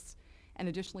Congress. And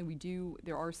additionally,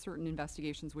 there are certain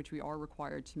investigations which we are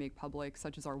required to make public,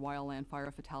 such as our wildland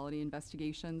fire fatality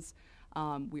investigations.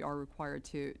 We are required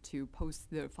to post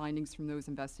the findings from those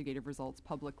investigative results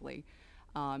publicly.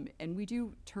 And we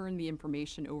do turn the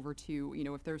information over to,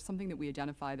 if there's something that we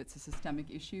identify that's a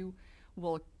systemic issue,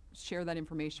 we'll share that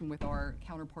information with our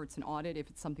counterparts in audit if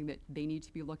it's something that they need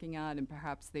to be looking at and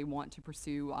perhaps they want to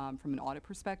pursue from an audit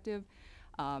perspective.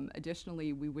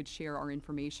 Additionally, we would share our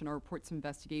information. Our reports of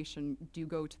investigation do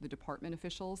go to the department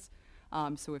officials.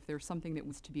 So if there's something that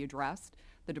was to be addressed,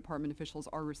 the department officials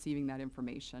are receiving that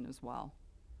information as well.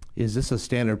 Is this a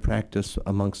standard practice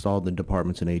amongst all the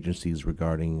departments and agencies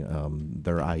regarding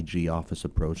their IG office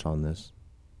approach on this?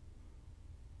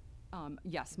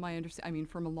 Yes, my understanding.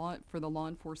 For the law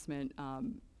enforcement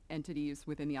entities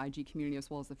within the IG community as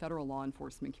well as the federal law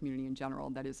enforcement community in general,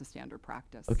 that is a standard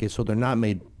practice. Okay, so they're not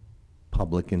made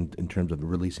public in terms of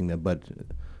releasing them, but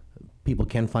people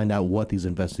can find out what these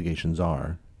investigations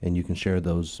are, and you can share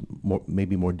those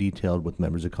maybe more detailed with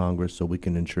members of Congress so we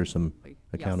can ensure some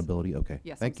accountability. Yes. Okay.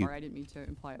 Yes, Thank you. Sorry, I didn't mean to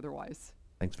imply otherwise.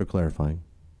 Thanks for clarifying.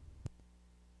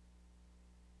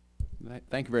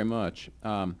 Thank you very much.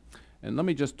 And let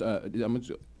me just, I'm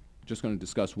just going to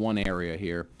discuss one area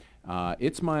here.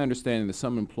 It's my understanding that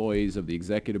some employees of the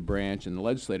executive branch and the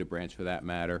legislative branch, for that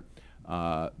matter,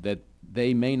 that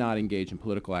they may not engage in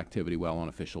political activity while on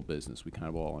official business. We kind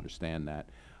of all understand that,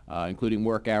 including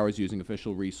work hours, using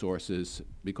official resources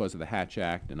because of the Hatch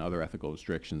Act and other ethical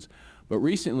restrictions. But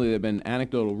recently there have been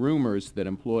anecdotal rumors that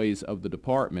employees of the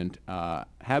department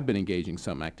have been engaging in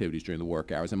some activities during the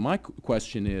work hours. And my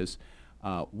question is,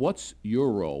 what's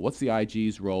your role? What's the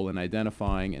IG's role in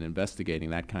identifying and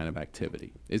investigating that kind of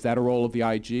activity? Is that a role of the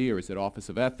IG, or is it Office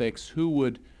of Ethics? Who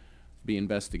would be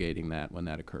investigating that when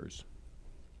that occurs?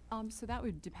 So that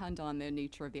would depend on the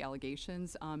nature of the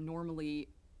allegations. Normally,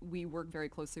 we work very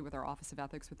closely with our Office of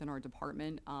Ethics within our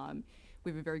department.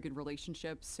 We have a very good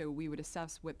relationship, so we would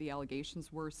assess what the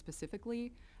allegations were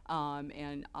specifically.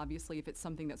 And obviously, if it's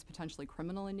something that's potentially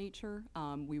criminal in nature,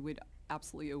 we would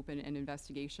absolutely open an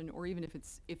investigation, or even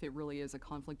if it really is a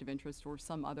conflict of interest or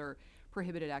some other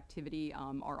prohibited activity,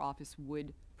 our office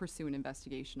would pursue an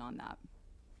investigation on that.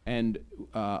 And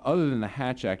other than the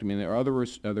Hatch Act, I mean, are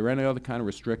there any other kind of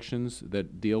restrictions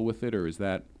that deal with it, or is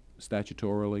that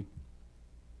statutorily?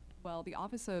 Well, the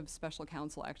Office of Special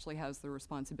Counsel actually has the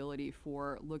responsibility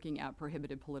for looking at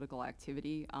prohibited political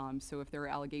activity. So if there are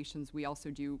allegations, we also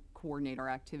do coordinate our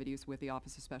activities with the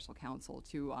Office of Special Counsel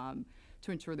to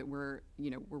ensure that we're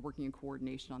working in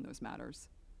coordination on those matters.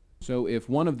 So if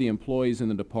one of the employees in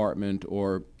the department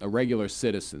or a regular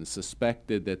citizen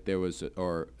suspected that there was,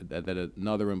 or that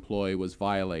another employee was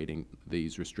violating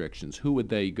these restrictions, who would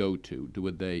they go to?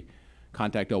 Would they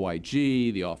contact OIG,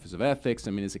 the Office of Ethics?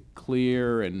 I mean, is it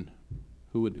clear, and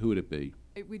who would it be?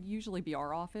 It would usually be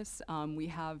our office. We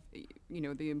have,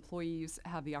 the employees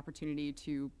have the opportunity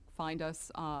to find us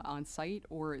on site,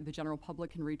 or the general public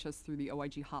can reach us through the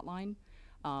OIG hotline,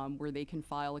 where they can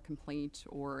file a complaint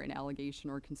or an allegation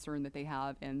or concern that they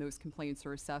have, and those complaints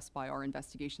are assessed by our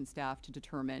investigation staff to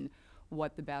determine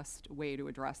what the best way to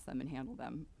address them and handle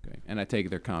them. Okay, and I take it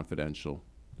they're confidential.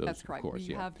 That's correct. Of course,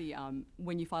 You yeah. have the,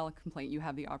 when you file a complaint, you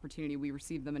have the opportunity, we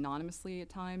receive them anonymously at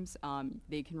times.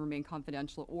 They can remain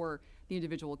confidential, or the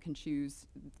individual can choose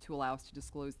to allow us to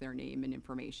disclose their name and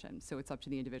information. So it's up to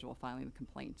the individual filing the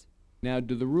complaint. Now,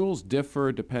 do the rules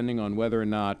differ depending on whether or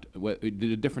not,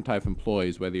 the different type of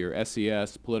employees, whether you're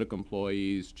SES, political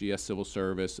employees, GS Civil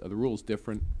Service, are the rules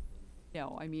different?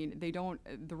 No, I mean, they don't,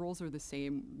 the rules are the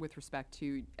same with respect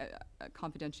to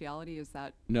confidentiality, is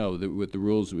that? No, with the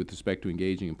rules with respect to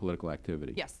engaging in political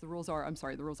activity. Yes, the rules are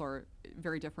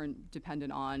very different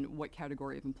dependent on what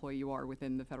category of employee you are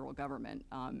within the federal government.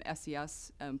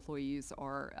 SES employees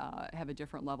have a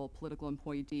different level. Political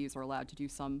employees are allowed to do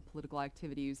some political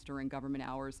activities during government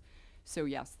hours. So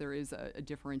yes, there is a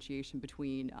differentiation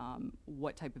between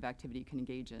what type of activity you can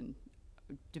engage in,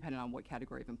 depending on what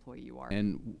category of employee you are.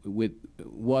 And with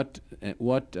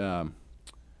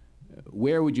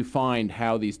where would you find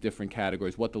how these different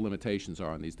categories, what the limitations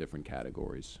are on these different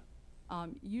categories?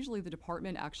 Usually the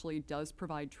department actually does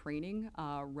provide training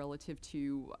relative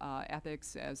to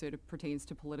ethics as it pertains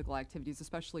to political activities,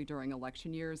 especially during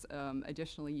election years.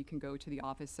 Additionally, you can go to the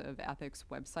Office of Ethics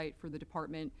website for the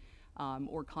department,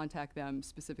 or contact them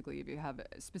specifically if you have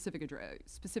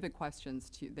specific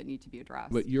questions that need to be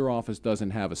addressed. But your office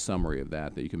doesn't have a summary of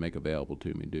that you can make available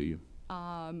to me, do you?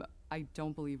 I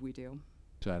don't believe we do.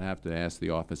 So I'd have to ask the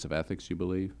Office of Ethics, you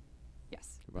believe?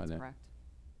 Yes, Provide that's that. correct.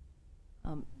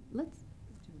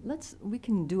 We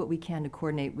can do what we can to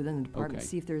coordinate within the department, Okay.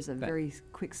 see if there's a very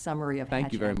quick summary of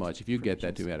Thank you very Hatch Act much. If you get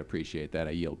that to provisions. me, I'd appreciate that.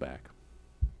 I yield back.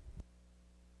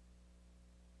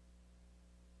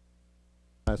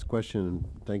 Last question,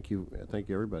 thank you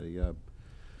everybody.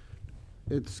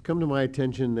 It's come to my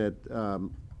attention that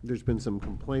there's been some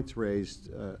complaints raised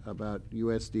about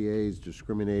USDA's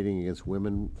discriminating against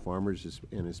women farmers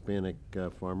and Hispanic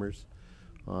farmers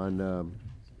on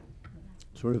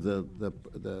sort of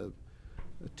the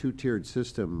two-tiered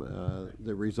system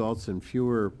that results in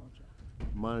fewer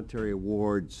monetary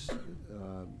awards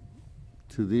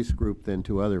to this group than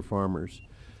to other farmers.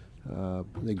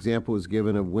 The example was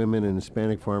given of women and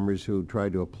Hispanic farmers who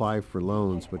tried to apply for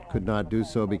loans but could not do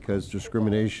so because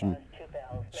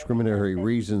discriminatory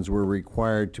reasons were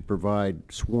required to provide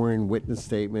sworn witness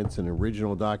statements and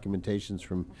original documentations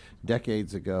from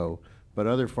decades ago, but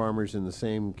other farmers in the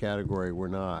same category were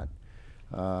not.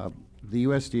 The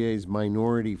USDA's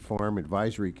Minority Farm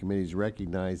Advisory Committees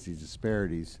recognize these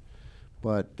disparities,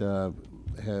 but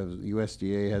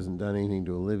USDA hasn't done anything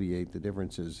to alleviate the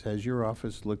differences. Has your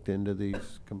office looked into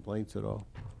these complaints at all?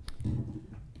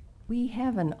 We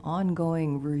have an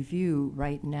ongoing review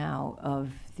right now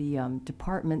of the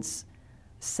department's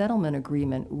settlement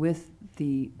agreement with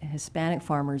the Hispanic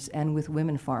farmers and with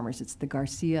women farmers. It's the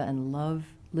Garcia and Love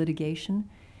litigation,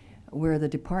 where the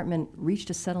department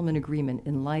reached a settlement agreement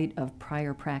in light of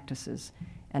prior practices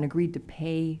and agreed to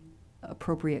pay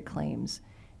appropriate claims.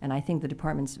 And I think the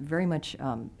department's very much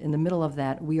in the middle of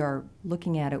that. We are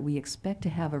looking at it. We expect to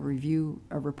have a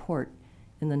report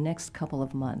in the next couple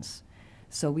of months.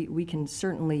 So we can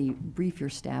certainly brief your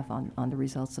staff on the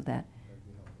results of that.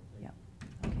 Yeah.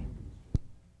 Okay.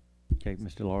 Okay,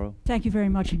 Mr. Lauro? Thank you very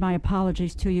much, and my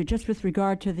apologies to you. Just with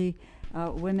regard to the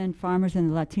women farmers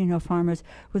and the Latino farmers,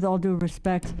 with all due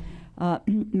respect,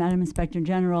 Madam Inspector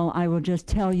General, I will just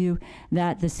tell you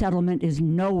that the settlement is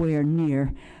nowhere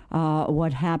near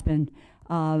what happened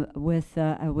with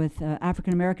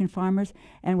African American farmers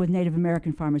and with Native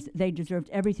American farmers. They deserved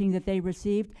everything that they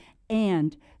received,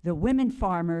 and the women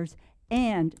farmers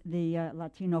and the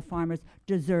Latino farmers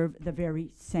deserve the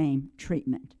very same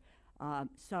treatment.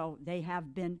 So they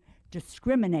have been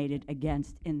discriminated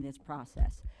against in this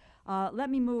process. Let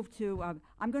me move to,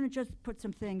 I'm going to just put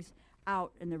some things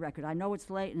out in the record. I know it's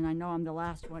late, and I know I'm the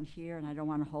last one here, and I don't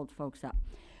want to hold folks up.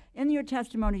 In your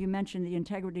testimony, you mentioned the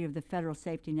integrity of the federal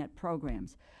safety net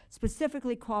programs,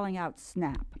 specifically calling out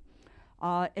SNAP.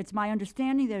 It's my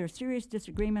understanding there are serious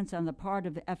disagreements on the part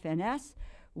of the FNS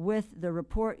with the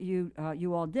report you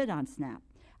all did on SNAP.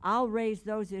 I'll raise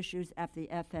those issues at the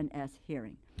FNS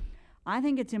hearing. I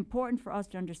think it's important for us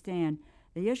to understand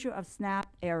the issue of SNAP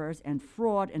errors and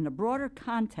fraud in the broader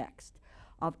context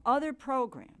of other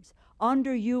programs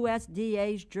under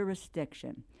USDA's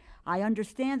jurisdiction. I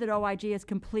understand that OIG has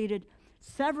completed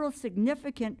several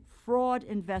significant fraud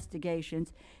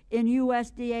investigations in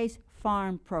USDA's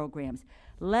farm programs.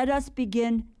 Let us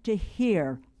begin to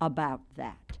hear about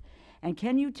that. And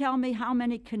can you tell me how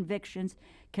many convictions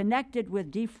connected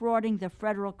with defrauding the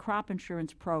federal crop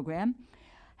insurance program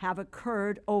have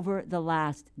occurred over the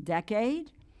last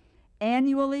decade?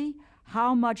 Annually,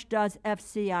 how much does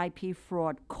FCIP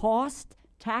fraud cost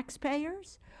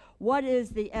taxpayers? What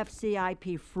is the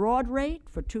FCIP fraud rate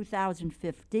for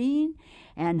 2015?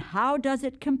 And how does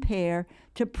it compare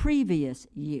to previous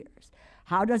years?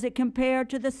 How does it compare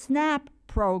to the SNAP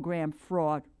program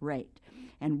fraud rate?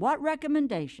 And what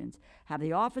recommendations have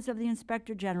the Office of the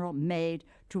Inspector General made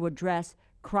to address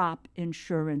crop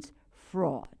insurance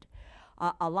fraud?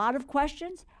 A lot of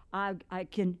questions. I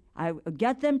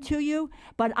get them to you,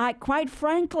 but I, quite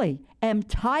frankly, am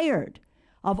tired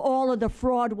of all of the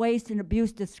fraud, waste, and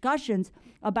abuse discussions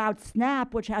about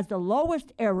SNAP, which has the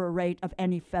lowest error rate of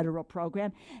any federal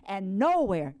program, and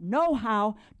nowhere,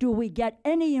 no-how, do we get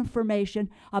any information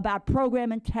about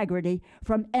program integrity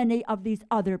from any of these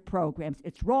other programs.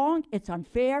 It's wrong, it's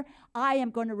unfair. I am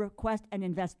going to request an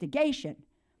investigation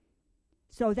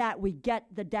so that we get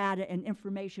the data and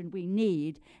information we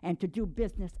need and to do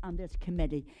business on this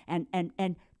committee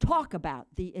and talk about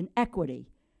the inequity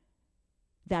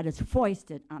that is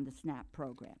foisted on the SNAP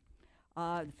program.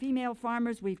 The female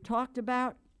farmers we've talked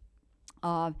about.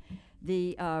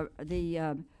 The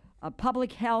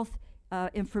public health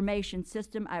information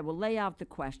system, I will lay out the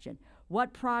question.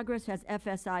 What progress has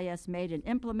FSIS made in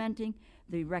implementing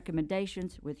the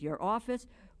recommendations with your office?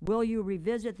 Will you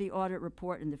revisit the audit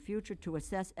report in the future to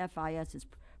assess FIS's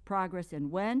progress,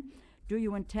 and when? Do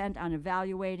you intend on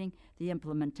evaluating the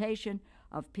implementation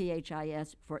of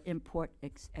PHIS for import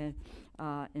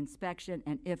inspection,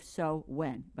 and if so,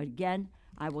 when? But again,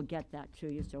 I will get that to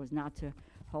you so as not to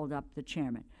hold up the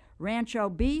chairman. Rancho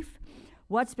beef,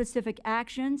 what specific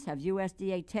actions have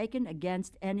USDA taken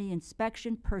against any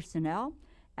inspection personnel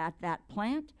at that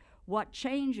plant? What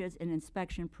changes in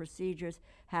inspection procedures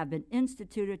have been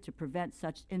instituted to prevent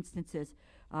such instances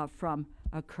from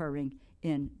occurring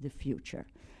in the future?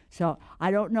 So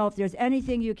I don't know if there's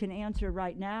anything you can answer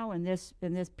right now in this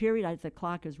period as the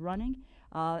clock is running,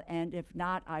 and if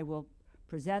not, I will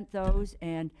present those.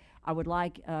 And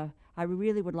I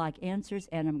really would like answers,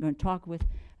 and I'm going to talk with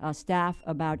staff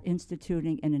about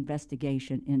instituting an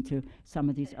investigation into some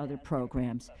of these other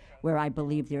programs where I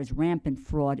believe there's rampant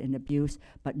fraud and abuse,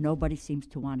 but nobody seems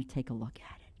to want to take a look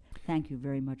at it. Thank you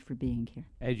very much for being here.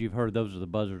 As you've heard, those are the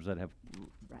buzzers that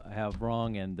have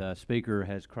rung, and the speaker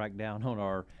has cracked down on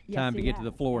our time to get to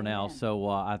the floor now. So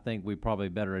I think we probably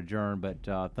better adjourn.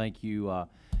 But thank you,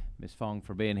 Ms. Fong,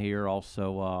 for being here.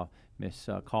 Also, Ms.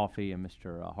 Coffey and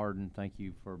Mr. Harden, thank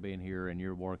you for being here and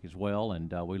your work as well.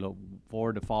 And we look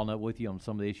forward to following up with you on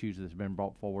some of the issues that's been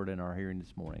brought forward in our hearing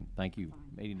this morning. Thank you.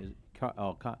 Meeting is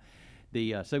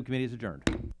the subcommittee is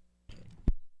adjourned.